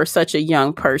mature for such a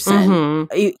young person.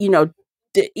 Hmm.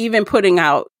 Even putting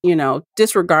out,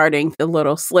 disregarding the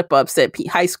little slip ups that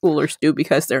high schoolers do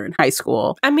because they're in high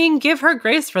school. I mean, give her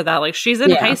grace for that. Like, she's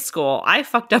in high Yeah. school. I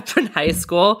fucked up in high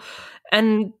school.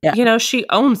 And, Yeah. she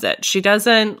owns it. She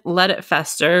doesn't let it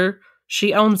fester.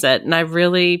 She owns it. And I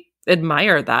really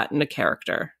admire that in a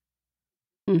character.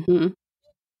 Hmm.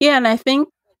 Yeah. And I think,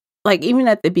 like, even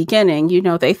at the beginning,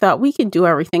 they thought we can do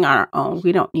everything on our own.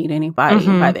 We don't need anybody.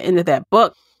 And by Hmm. the end of that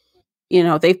book,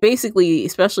 they've basically,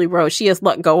 especially Rose, she has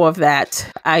let go of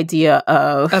that idea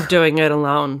Of of, doing it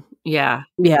alone. Yeah.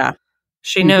 yeah.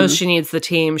 She knows Hmm. she needs the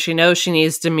team. She knows she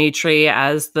needs Dimitri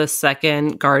as the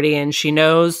second guardian. She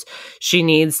knows she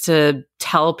needs to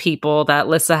tell people that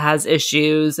Lissa has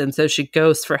issues. And so she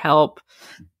goes for help.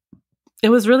 It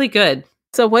was really good.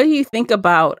 So what do you think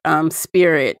about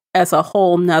Spirit as a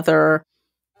whole nother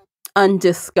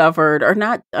undiscovered, or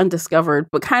not undiscovered,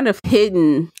 but kind of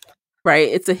hidden, right?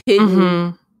 It's a hidden Hmm.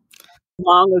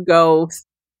 long ago,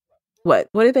 what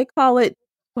do they call it?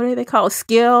 What do they call it?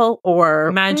 Skill, or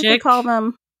what do they Magic. call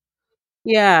them?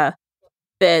 Yeah,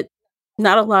 that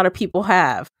not a lot of people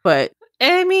have, but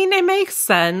I mean, it makes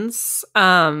sense.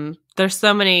 There's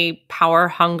so many power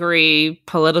hungry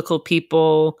political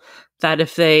people that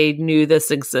if they knew this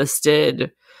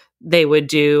existed, they would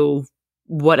do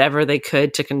whatever they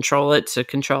could to control it, to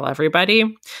control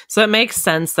everybody. So it makes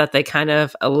sense that they kind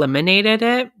of eliminated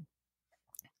it.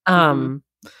 mhm, Um,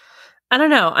 I don't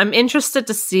know. I'm interested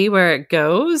to see where it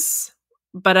goes,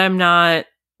 but I'm not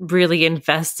really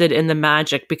invested in the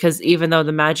magic because even though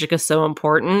the magic is so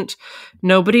important,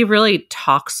 nobody really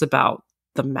talks about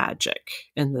the magic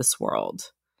in this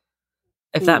world,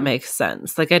 if that mm, makes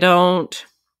sense. Like, I don't.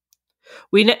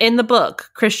 We know in the book,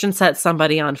 Christian sets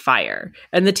somebody on fire.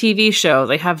 And the TV show,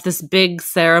 they have this big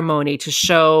ceremony to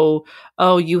show,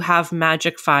 oh, you have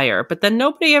magic fire. But then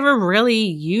nobody ever really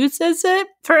uses it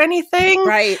for anything.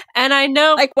 right. And I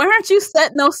know, Like, why aren't you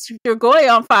setting those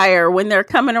Strigoi on fire when they're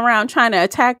coming around trying to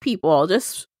attack people?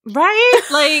 Just right?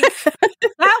 Like,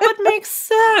 that would make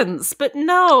sense. But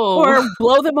no. or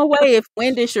blow them away if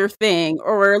wind is your thing,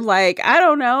 or like, I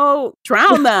don't know,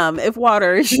 drown them if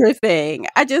water is your thing.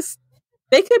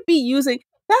 They could be using,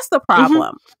 that's the Mhm.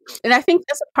 problem. And I think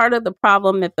that's a part of the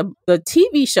problem that the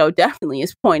TV show definitely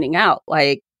is pointing out.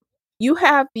 Like, you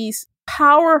have these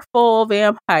powerful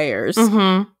vampires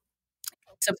Mhm.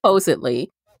 supposedly.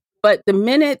 But the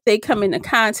minute they come into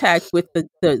contact with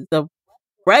the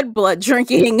red blood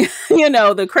drinking,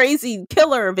 the crazy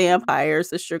killer vampires,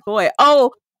 the Strigoi,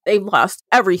 they've lost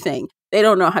everything. They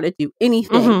don't know how to do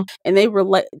anything. And they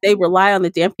rely on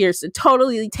the Dampiers to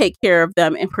totally take care of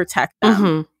them and protect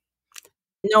them.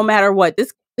 No matter what.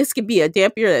 This could be a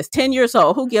Dampier that's 10 years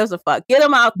old. Who gives a fuck? Get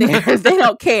them out there. They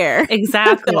don't care.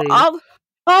 Exactly. all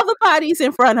the bodies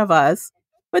in front of us.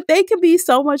 But they could be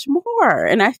so much more.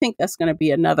 And I think that's going to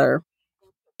be another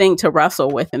thing to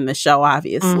wrestle with in the show,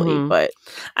 obviously. But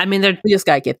I mean, we just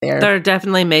got to get there. They're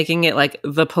definitely making it like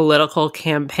the political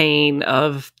campaign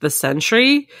of the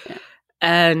century. Yeah.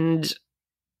 And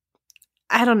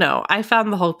I don't know. I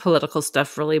found the whole political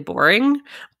stuff really boring.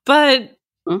 But,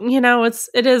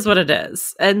 it is what it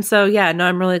is. And so,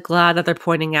 I'm really glad that they're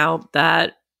pointing out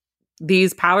that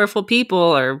these powerful people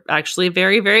are actually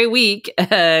very, very weak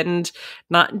and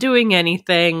not doing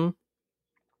anything.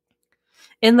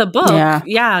 In the book,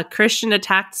 Christian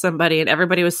attacked somebody and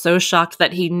everybody was so shocked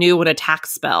that he knew an attack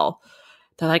spell.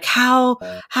 They're like, how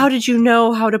did you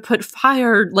know how to put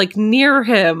fire like near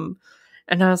him?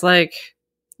 And I was like,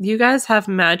 you guys have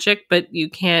magic, but you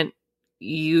can't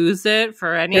use it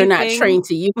for anything. They're not trained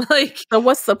to use. So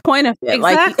what's the point of it?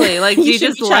 Exactly. Like do you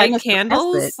just light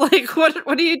candles? Like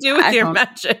what do you do with your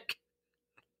magic?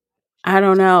 I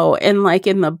don't know. And like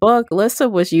in the book, Lissa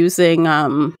was using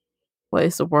what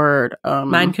is the word?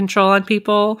 Mind control on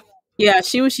people? Yeah,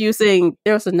 she was using,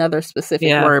 there was another specific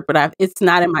word, but it's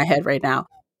not in my head right now.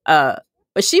 But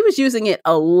she was using it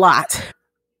a lot.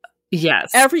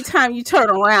 Yes. Every time you turn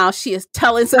around, she is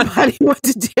telling somebody what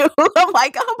to do. I'm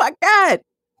like, oh my God.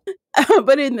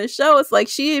 But in the show, it's like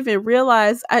she even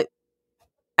realized,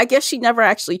 I guess she never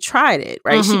actually tried it,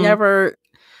 right? She never...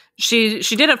 She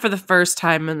did it for the first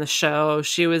time in the show.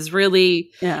 She was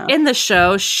really in the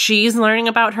show. She's learning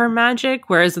about her magic,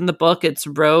 whereas in the book, it's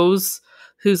Rose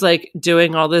who's like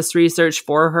doing all this research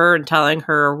for her and telling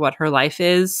her what her life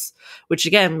is, which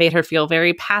again made her feel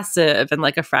very passive and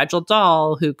like a fragile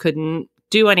doll who couldn't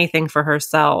do anything for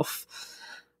herself,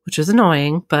 which is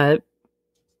annoying. But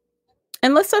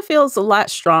and Lissa feels a lot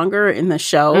stronger in the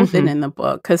show than in the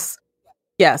book because.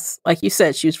 Yes, like you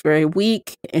said, she was very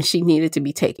weak and she needed to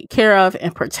be taken care of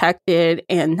and protected,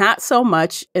 and not so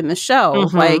much in the show.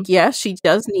 Like, yes, she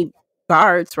does need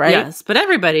guards, right? Yes, but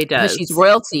everybody does. She's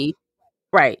royalty.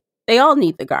 Right. They all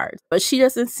need the guards, but she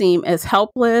doesn't seem as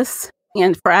helpless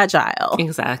and fragile.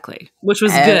 Exactly. Which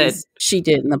was good. She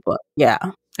did in the book.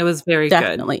 Yeah. It was very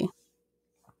definitely good.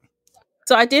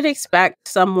 So I did expect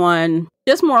someone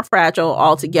just more fragile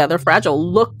altogether,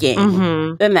 fragile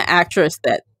looking than the actress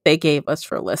that they gave us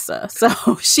for Lissa.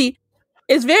 So she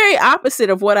is very opposite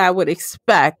of what I would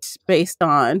expect based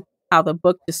on how the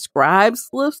book describes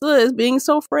Lissa as being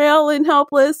so frail and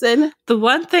helpless. And the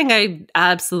one thing I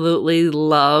absolutely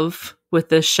love with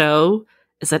this show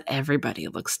is that everybody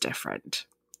looks different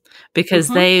because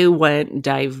they went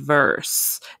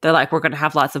diverse. They're like, we're going to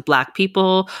have lots of Black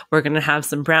people. We're going to have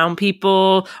some brown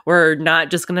people. We're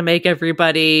not just going to make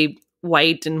everybody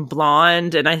white and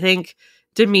blonde. And I think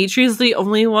Dimitri's the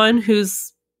only one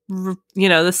who's,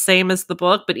 the same as the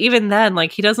book. But even then,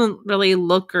 like, he doesn't really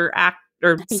look or act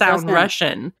or sound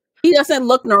Russian. He doesn't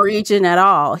look Norwegian at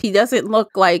all. He doesn't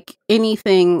look like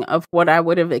anything of what I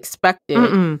would have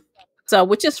expected. So,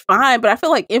 which is fine, but I feel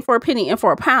like in for a penny, in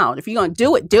for a pound. If you're going to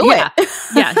do it, do it.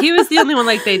 Yeah, he was the only one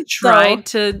like they tried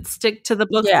to stick to the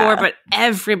book for, but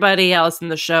everybody else in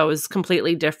the show is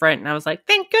completely different. And I was like,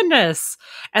 thank goodness.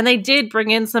 And they did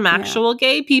bring in some actual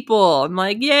gay people. I'm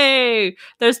like, yay,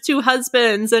 there's 2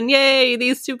 husbands, and yay,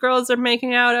 these 2 girls are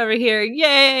making out over here.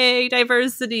 Yay,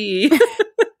 diversity.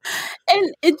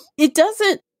 And it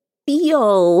doesn't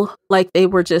feel like they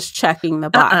were just checking the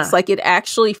box. Like, it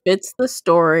actually fits the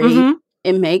story.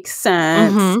 It makes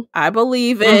sense. I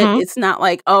believe it. It's not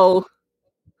like, oh,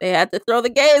 they had to throw the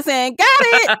gays in. Got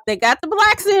it. They got the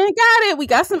Blacks in. Got it. We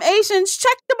got some Asians.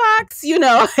 Check the box.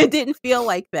 It didn't feel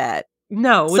like that.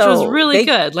 No, which was really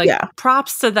good. Like,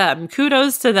 props to them.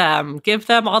 Kudos to them. Give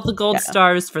them all the gold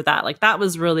stars for that. Like, that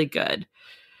was really good.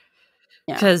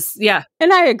 Because,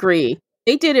 And I agree.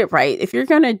 They did it right. If you're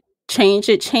going to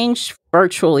change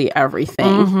virtually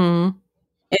everything.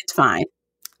 It's fine.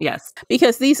 Yes.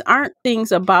 Because these aren't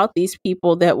things about these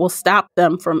people that will stop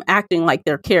them from acting like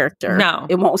their character. No.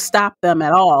 It won't stop them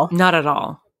at all. Not at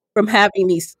all. From having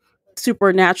these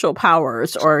supernatural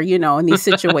powers or, in these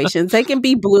situations. They can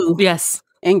be blue. Yes.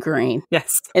 And green.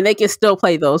 Yes. And they can still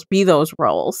be those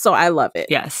roles. So I love it.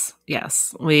 Yes.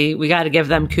 Yes. We got to give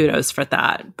them kudos for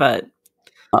that. But.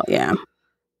 Oh, yeah.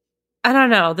 I don't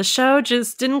know. The show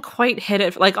just didn't quite hit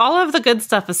it. Like, all of the good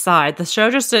stuff aside, the show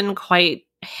just didn't quite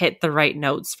hit the right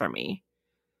notes for me.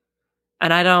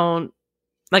 And I don't,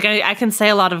 like, I can say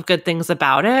a lot of good things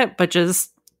about it, but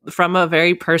just from a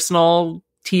very personal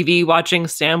TV watching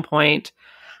standpoint,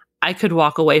 I could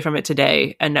walk away from it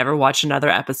today and never watch another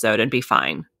episode and be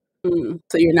fine. So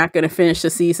you're not going to finish the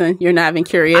season? You're not even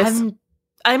curious?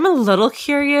 I'm a little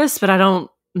curious, but I don't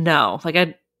know. Like,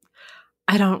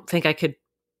 I don't think I could.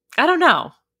 I don't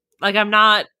know. Like, I'm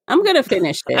going to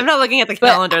finish it. I'm not looking at the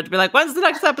calendar to be like, when's the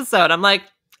next episode? I'm like,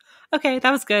 okay,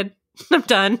 that was good. I'm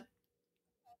done.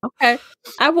 Okay.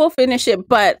 I will finish it,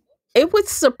 but it would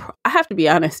I have to be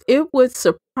honest, it would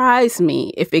surprise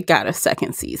me if it got a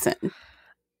second season.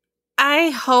 I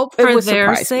hope for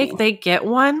their sake they get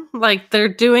one. Like,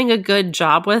 they're doing a good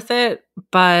job with it,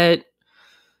 but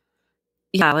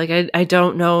yeah, like, I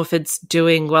don't know if it's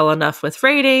doing well enough with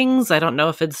ratings. I don't know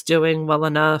if it's doing well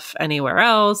enough anywhere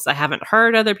else. I haven't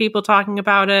heard other people talking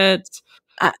about it.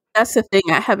 That's the thing.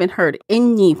 I haven't heard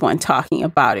anyone talking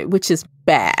about it, which is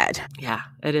bad. Yeah,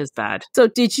 it is bad. So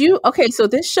so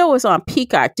this show is on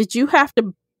Peacock. Did you have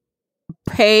to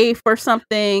pay for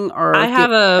something, or I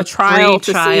have a trial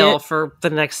free trial for the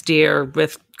next year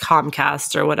with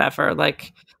Comcast or whatever?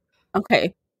 Like,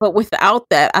 okay. But without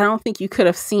that, I don't think you could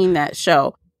have seen that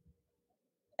show.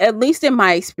 At least in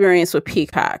my experience with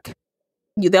Peacock,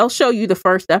 they'll show you the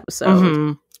first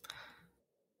episode,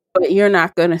 but you're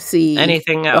not going to see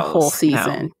anything else, the whole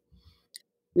season.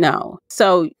 No.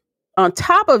 So on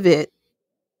top of it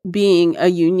being a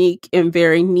unique and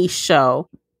very niche show,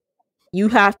 you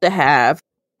have to have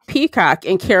Peacock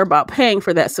and care about paying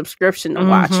for that subscription to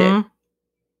watch it.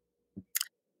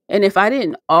 And if I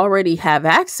didn't already have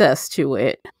access to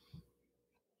it,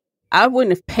 I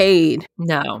wouldn't have paid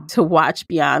to watch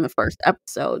beyond the first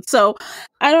episode. So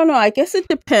I don't know. I guess it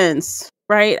depends,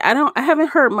 right? I haven't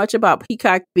heard much about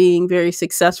Peacock being very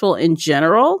successful in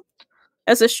general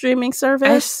as a streaming service.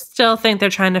 I still think they're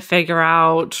trying to figure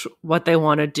out what they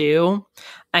want to do.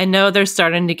 I know they're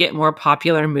starting to get more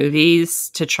popular movies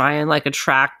to try and like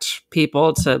attract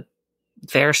people to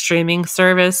their streaming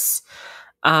service.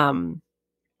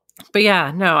 But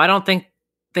yeah, no, I don't think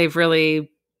they've really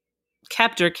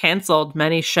kept or canceled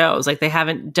many shows. Like, they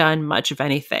haven't done much of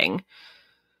anything.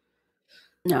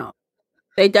 No,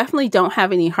 they definitely don't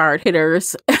have any hard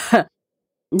hitters.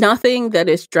 Nothing that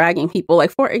is dragging people.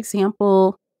 Like, for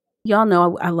example, y'all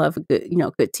know I love good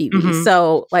TV.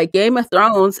 So like Game of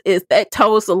Thrones that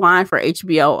toes the line for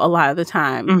HBO a lot of the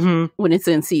time when it's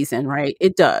in season, right?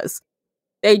 It does.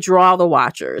 They draw the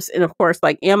watchers. And of course,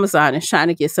 like Amazon is trying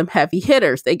to get some heavy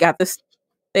hitters. They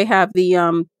have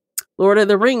the Lord of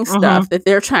the Rings stuff that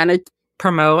they're trying to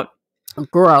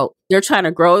grow. They're trying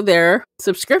to grow their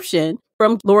subscription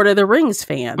from Lord of the Rings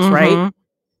fans, right?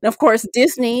 And of course,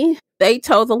 Disney, they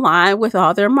toe the line with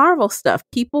all their Marvel stuff.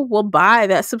 People will buy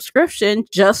that subscription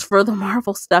just for the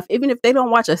Marvel stuff, even if they don't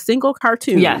watch a single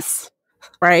cartoon. Yes.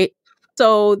 Right?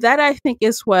 So that, I think,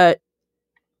 is what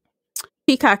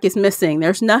Peacock is missing.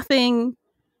 There's nothing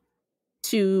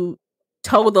to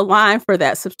toe the line for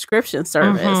that subscription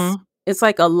service. It's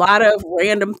like a lot of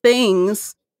random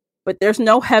things, but there's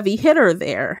no heavy hitter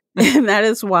there. And that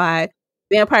is why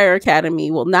Vampire Academy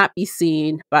will not be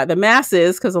seen by the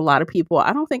masses, because I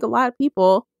don't think a lot of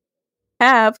people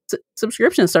have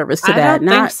subscription service to that. I don't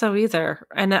think so either.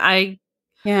 And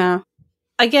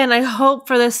again, I hope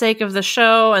for the sake of the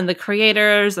show and the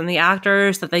creators and the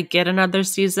actors that they get another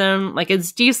season. Like,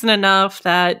 it's decent enough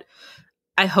that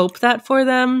I hope that for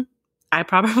them. I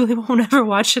probably won't ever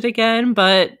watch it again,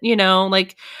 but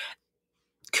like,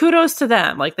 kudos to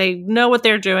them. Like, they know what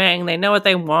they're doing. They know what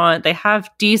they want. They have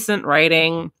decent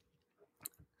writing.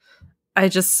 I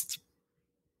just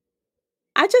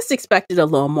expected a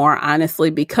little more, honestly,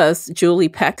 because Julie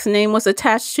Peck's name was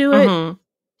attached to it.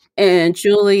 And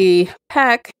Julie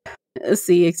Peck is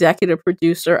the executive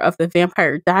producer of the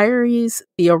Vampire Diaries,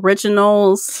 the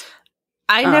originals.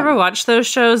 I never watched those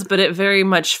shows, but it very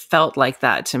much felt like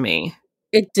that to me.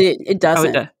 It did. It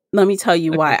doesn't. Let me tell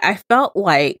you why. I felt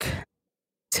like,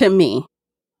 to me,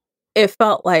 it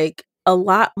felt like a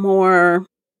lot more,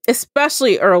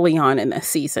 especially early on in the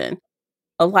season,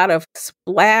 a lot of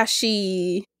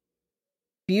splashy,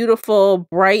 beautiful,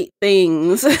 bright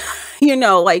things,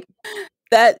 like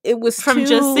that. It was from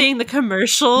just seeing the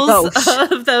commercials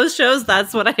of those shows.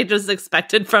 That's what I just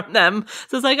expected from them.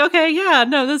 So it's like, okay, yeah,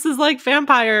 no, this is like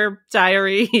Vampire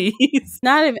Diaries.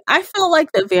 Not even. I felt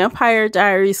like the Vampire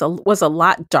Diaries was a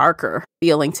lot darker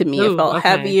feeling to me. It felt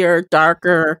heavier,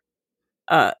 darker.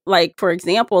 Like, for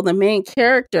example, the main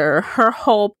character, her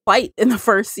whole plight in the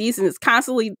first season is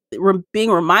constantly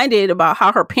being reminded about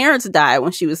how her parents died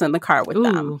when she was in the car with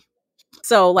them.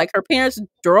 So, like, her parents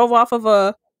drove off of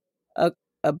a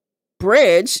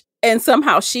bridge and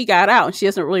somehow she got out, and she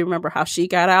doesn't really remember how she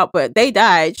got out, but they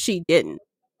died. She didn't.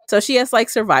 So she has like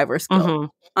survivor's guilt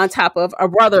on top of a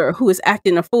brother who is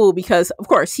acting a fool because, of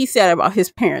course, he said about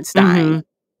his parents dying.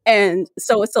 And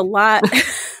so it's a lot.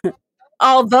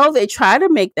 Although they try to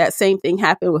make that same thing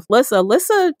happen with Lissa,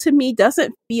 Lissa to me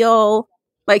doesn't feel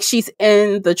like she's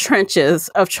in the trenches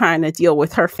of trying to deal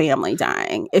with her family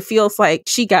dying. It feels like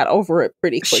she got over it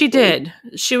pretty quickly. She did.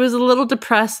 She was a little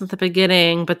depressed at the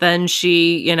beginning, but then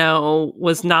she, you know,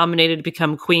 was nominated to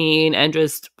become queen and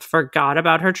just forgot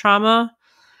about her trauma.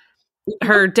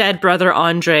 Her dead brother,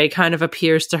 Andre, kind of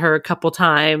appears to her a couple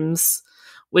times,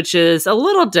 which is a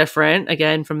little different,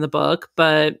 again, from the book.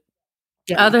 But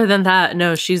other than that,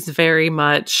 no, she's very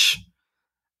much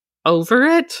over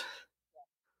it.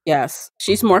 Yes.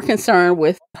 She's more concerned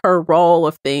with her role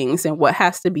of things and what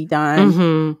has to be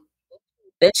done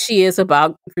than she is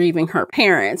about grieving her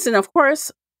parents. And of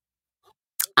course,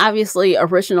 obviously,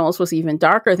 Originals was even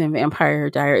darker than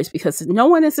Vampire Diaries because no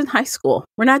one is in high school.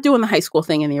 We're not doing the high school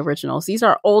thing in the Originals. These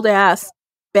are old-ass,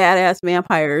 badass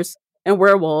vampires and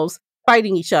werewolves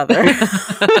fighting each other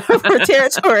for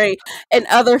territory and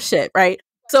other shit, right?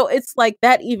 So it's like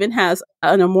that even has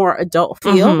a more adult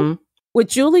feel. With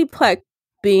Julie Plec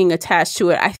being attached to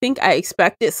it, I think I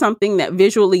expected something that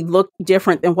visually looked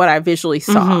different than what I visually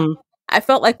saw. I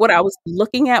felt like what I was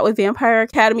looking at with Vampire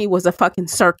Academy was a fucking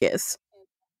circus.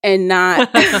 And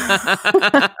not, you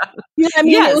know what I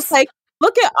mean? It was like,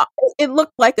 look at it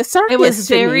looked like a circus. It was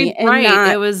very bright.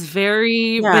 Not, it was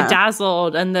very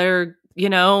bedazzled, and they're, you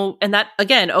know, and that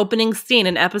again, opening scene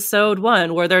in episode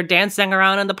 1 where they're dancing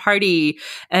around in the party,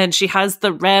 and she has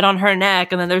the red on her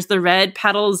neck, and then there's the red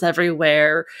petals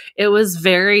everywhere. It was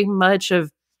very much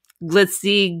of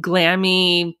glitzy,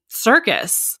 glammy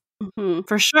circus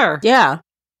for sure. Yeah.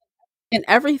 And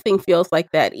everything feels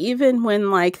like that. Even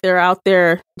when like they're out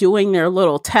there doing their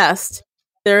little test,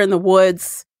 they're in the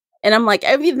woods. And I'm like,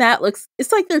 everything that looks,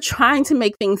 it's like they're trying to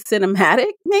make things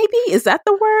cinematic. Maybe, is that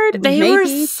the word? They were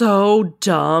so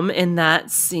dumb in that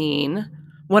scene.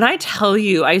 When I tell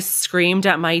you I screamed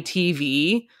at my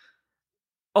TV,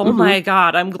 oh my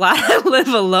God, I'm glad I live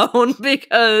alone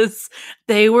because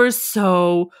they were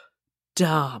so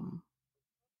dumb.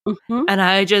 And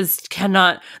I just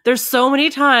cannot. There's so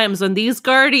many times when these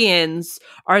guardians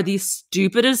are the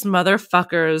stupidest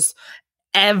motherfuckers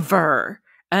ever.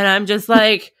 And I'm just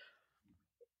like,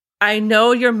 I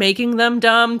know you're making them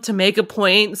dumb to make a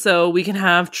point so we can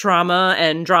have trauma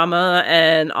and drama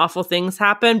and awful things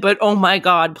happen. But oh my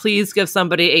God, please give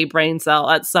somebody a brain cell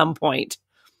at some point.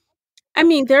 I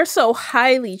mean, they're so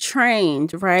highly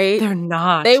trained, right? They're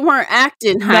not. They weren't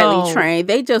acting highly trained.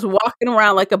 They just walking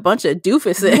around like a bunch of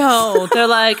doofuses. No, they're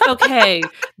like, okay,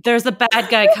 there's a bad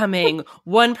guy coming.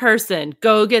 One person,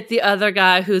 go get the other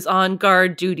guy who's on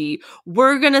guard duty.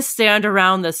 We're going to stand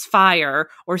around this fire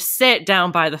or sit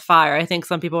down by the fire. I think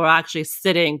some people are actually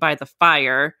sitting by the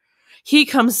fire. He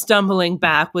comes stumbling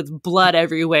back with blood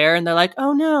everywhere, and they're like,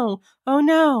 oh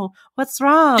no, what's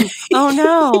wrong? Oh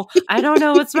no, I don't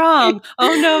know what's wrong.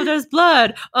 Oh no, there's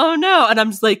blood. Oh no. And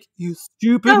I'm just like, you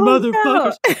stupid motherfuckers.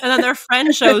 No. And then their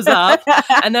friend shows up,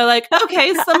 and they're like,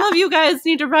 okay, some of you guys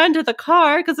need to run to the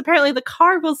car, because apparently the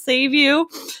car will save you.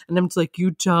 And I'm just like,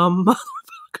 you dumb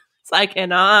motherfuckers. I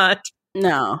cannot.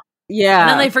 No. Yeah. And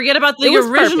then they forget about the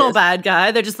original bad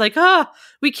guy. They're just like,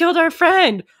 we killed our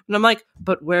friend. And I'm like,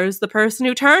 but where's the person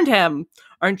who turned him?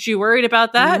 Aren't you worried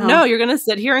about that? No, you're going to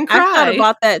sit here and cry. I thought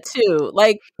about that too.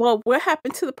 Like, well, what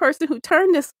happened to the person who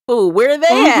turned this fool? Where are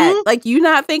they at? Like, you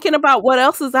not thinking about what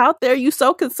else is out there? You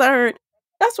so concerned.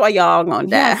 That's why y'all gonna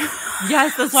die.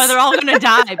 Yes, that's why they're all going to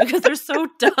die, because they're so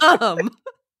dumb.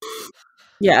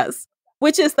 Yes.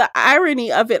 Which is the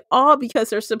irony of it all, because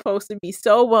they're supposed to be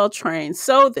so well trained,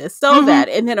 so this, so that.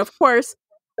 And then, of course,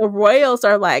 the royals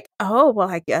are like, oh, well,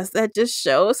 I guess that just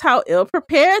shows how ill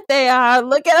prepared they are.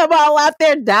 Look at them all out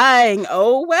there dying.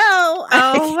 Oh, well,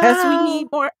 I guess we need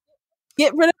more.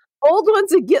 Get rid of the old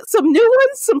ones and get some new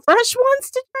ones, some fresh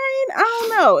ones to train. I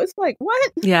don't know. It's like,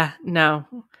 what? Yeah, no.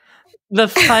 The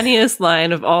funniest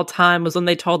line of all time was when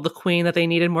they told the queen that they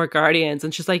needed more guardians.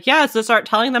 And she's like, yeah, so start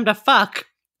telling them to fuck.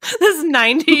 This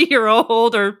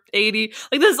 90-year-old or 80,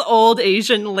 like this old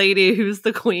Asian lady who's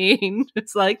the queen.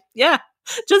 It's like, yeah,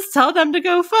 just tell them to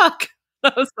go fuck.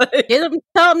 I was like,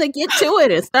 tell them to get to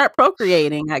it and start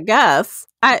procreating, I guess.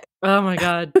 Oh my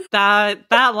God.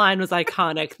 That line was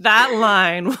iconic. That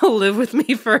line will live with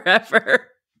me forever.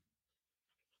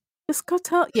 Just go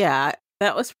tell. Yeah,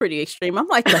 that was pretty extreme. I'm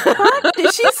like, the fuck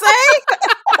did she say?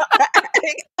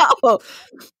 Oh,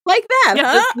 like that,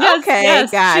 huh? Yes, okay,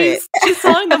 yes. got it. She's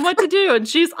telling them what to do, and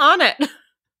she's on it.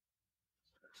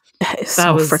 That is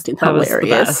so freaking hilarious. That was the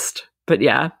best. But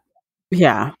yeah.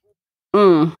 Yeah.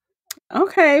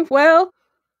 Okay, well,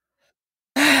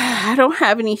 I don't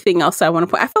have anything else I want to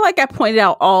put. I feel like I pointed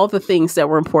out all the things that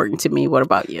were important to me. What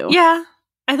about you? Yeah,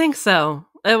 I think so.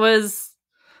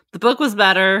 The book was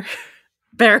better,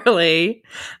 barely.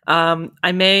 I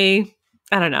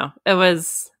don't know. It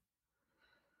was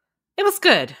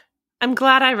good. I'm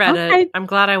glad I read it. I'm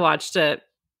glad I watched it.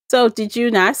 So did you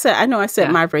not? I know I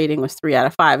said my rating was 3 out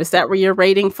of 5. Is that where your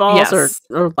rating falls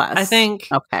or less? I think.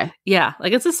 Okay. Yeah.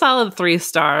 Like it's a solid 3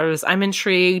 stars. I'm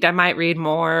intrigued. I might read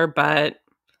more, but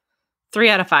 3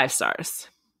 out of 5 stars.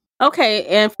 Okay.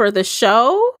 And for the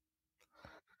show,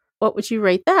 what would you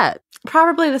rate that?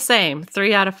 Probably the same.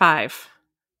 3 out of 5.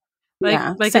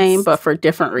 Like same, but for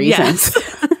different reasons.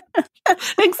 Yes.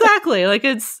 Exactly. Like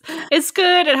it's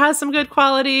good. It has some good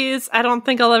qualities. I don't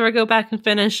think I'll ever go back and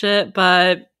finish it,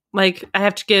 but like I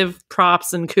have to give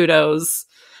props and kudos.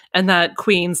 And that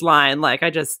Queen's line, like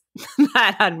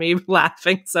that had me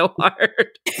laughing so hard.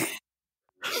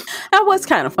 That was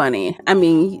kind of funny. I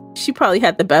mean, she probably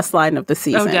had the best line of the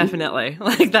season. Oh, definitely.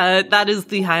 Like that is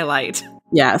the highlight.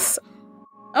 Yes.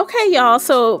 Okay, y'all.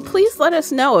 So please let us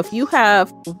know if you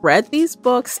have read these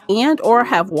books and or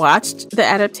have watched the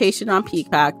adaptation on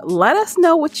Peacock. Let us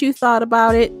know what you thought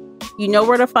about it. You know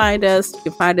where to find us. You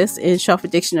can find us in Shelf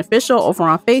Addiction Official over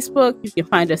on Facebook. You can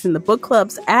find us in the Book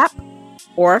Club's app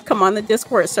or come on the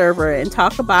Discord server and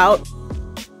talk about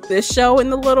this show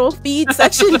in the little feed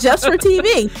section just for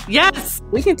TV. Yes.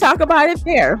 We can talk about it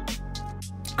there.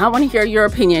 I want to hear your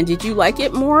opinion. Did you like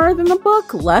it more than the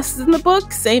book? Less than the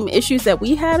book? Same issues that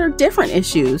we had or different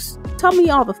issues? Tell me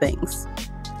all the things.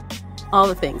 All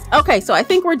the things. Okay, so I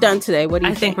think we're done today. What do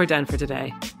you think? I think we're done for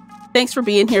today. Thanks for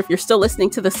being here. If you're still listening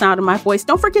to the sound of my voice,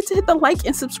 don't forget to hit the like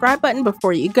and subscribe button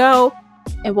before you go.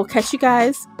 And we'll catch you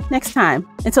guys next time.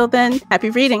 Until then,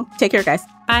 happy reading. Take care, guys.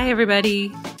 Bye,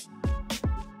 everybody.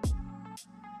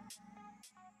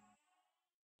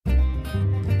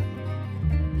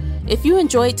 If you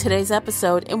enjoyed today's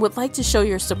episode and would like to show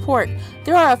your support,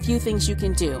 there are a few things you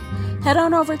can do. Head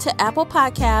on over to Apple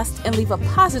Podcasts and leave a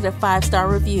positive 5-star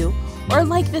review or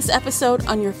like this episode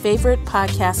on your favorite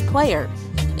podcast player.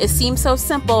 It seems so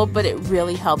simple, but it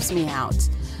really helps me out.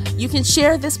 You can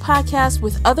share this podcast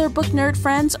with other book nerd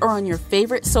friends or on your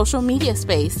favorite social media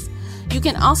space. You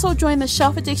can also join the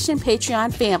Shelf Addiction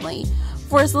Patreon family.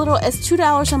 For as little as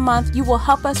 $2 a month, you will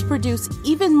help us produce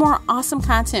even more awesome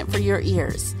content for your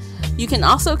ears. You can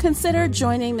also consider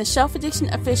joining the Shelf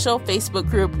Addiction Official Facebook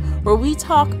group where we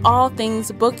talk all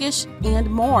things bookish and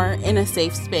more in a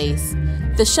safe space.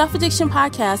 The Shelf Addiction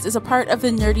Podcast is a part of the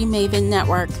Nerdy Maven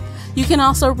Network. You can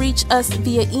also reach us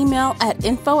via email at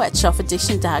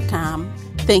info@shelfaddiction.com.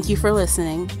 Thank you for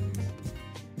listening.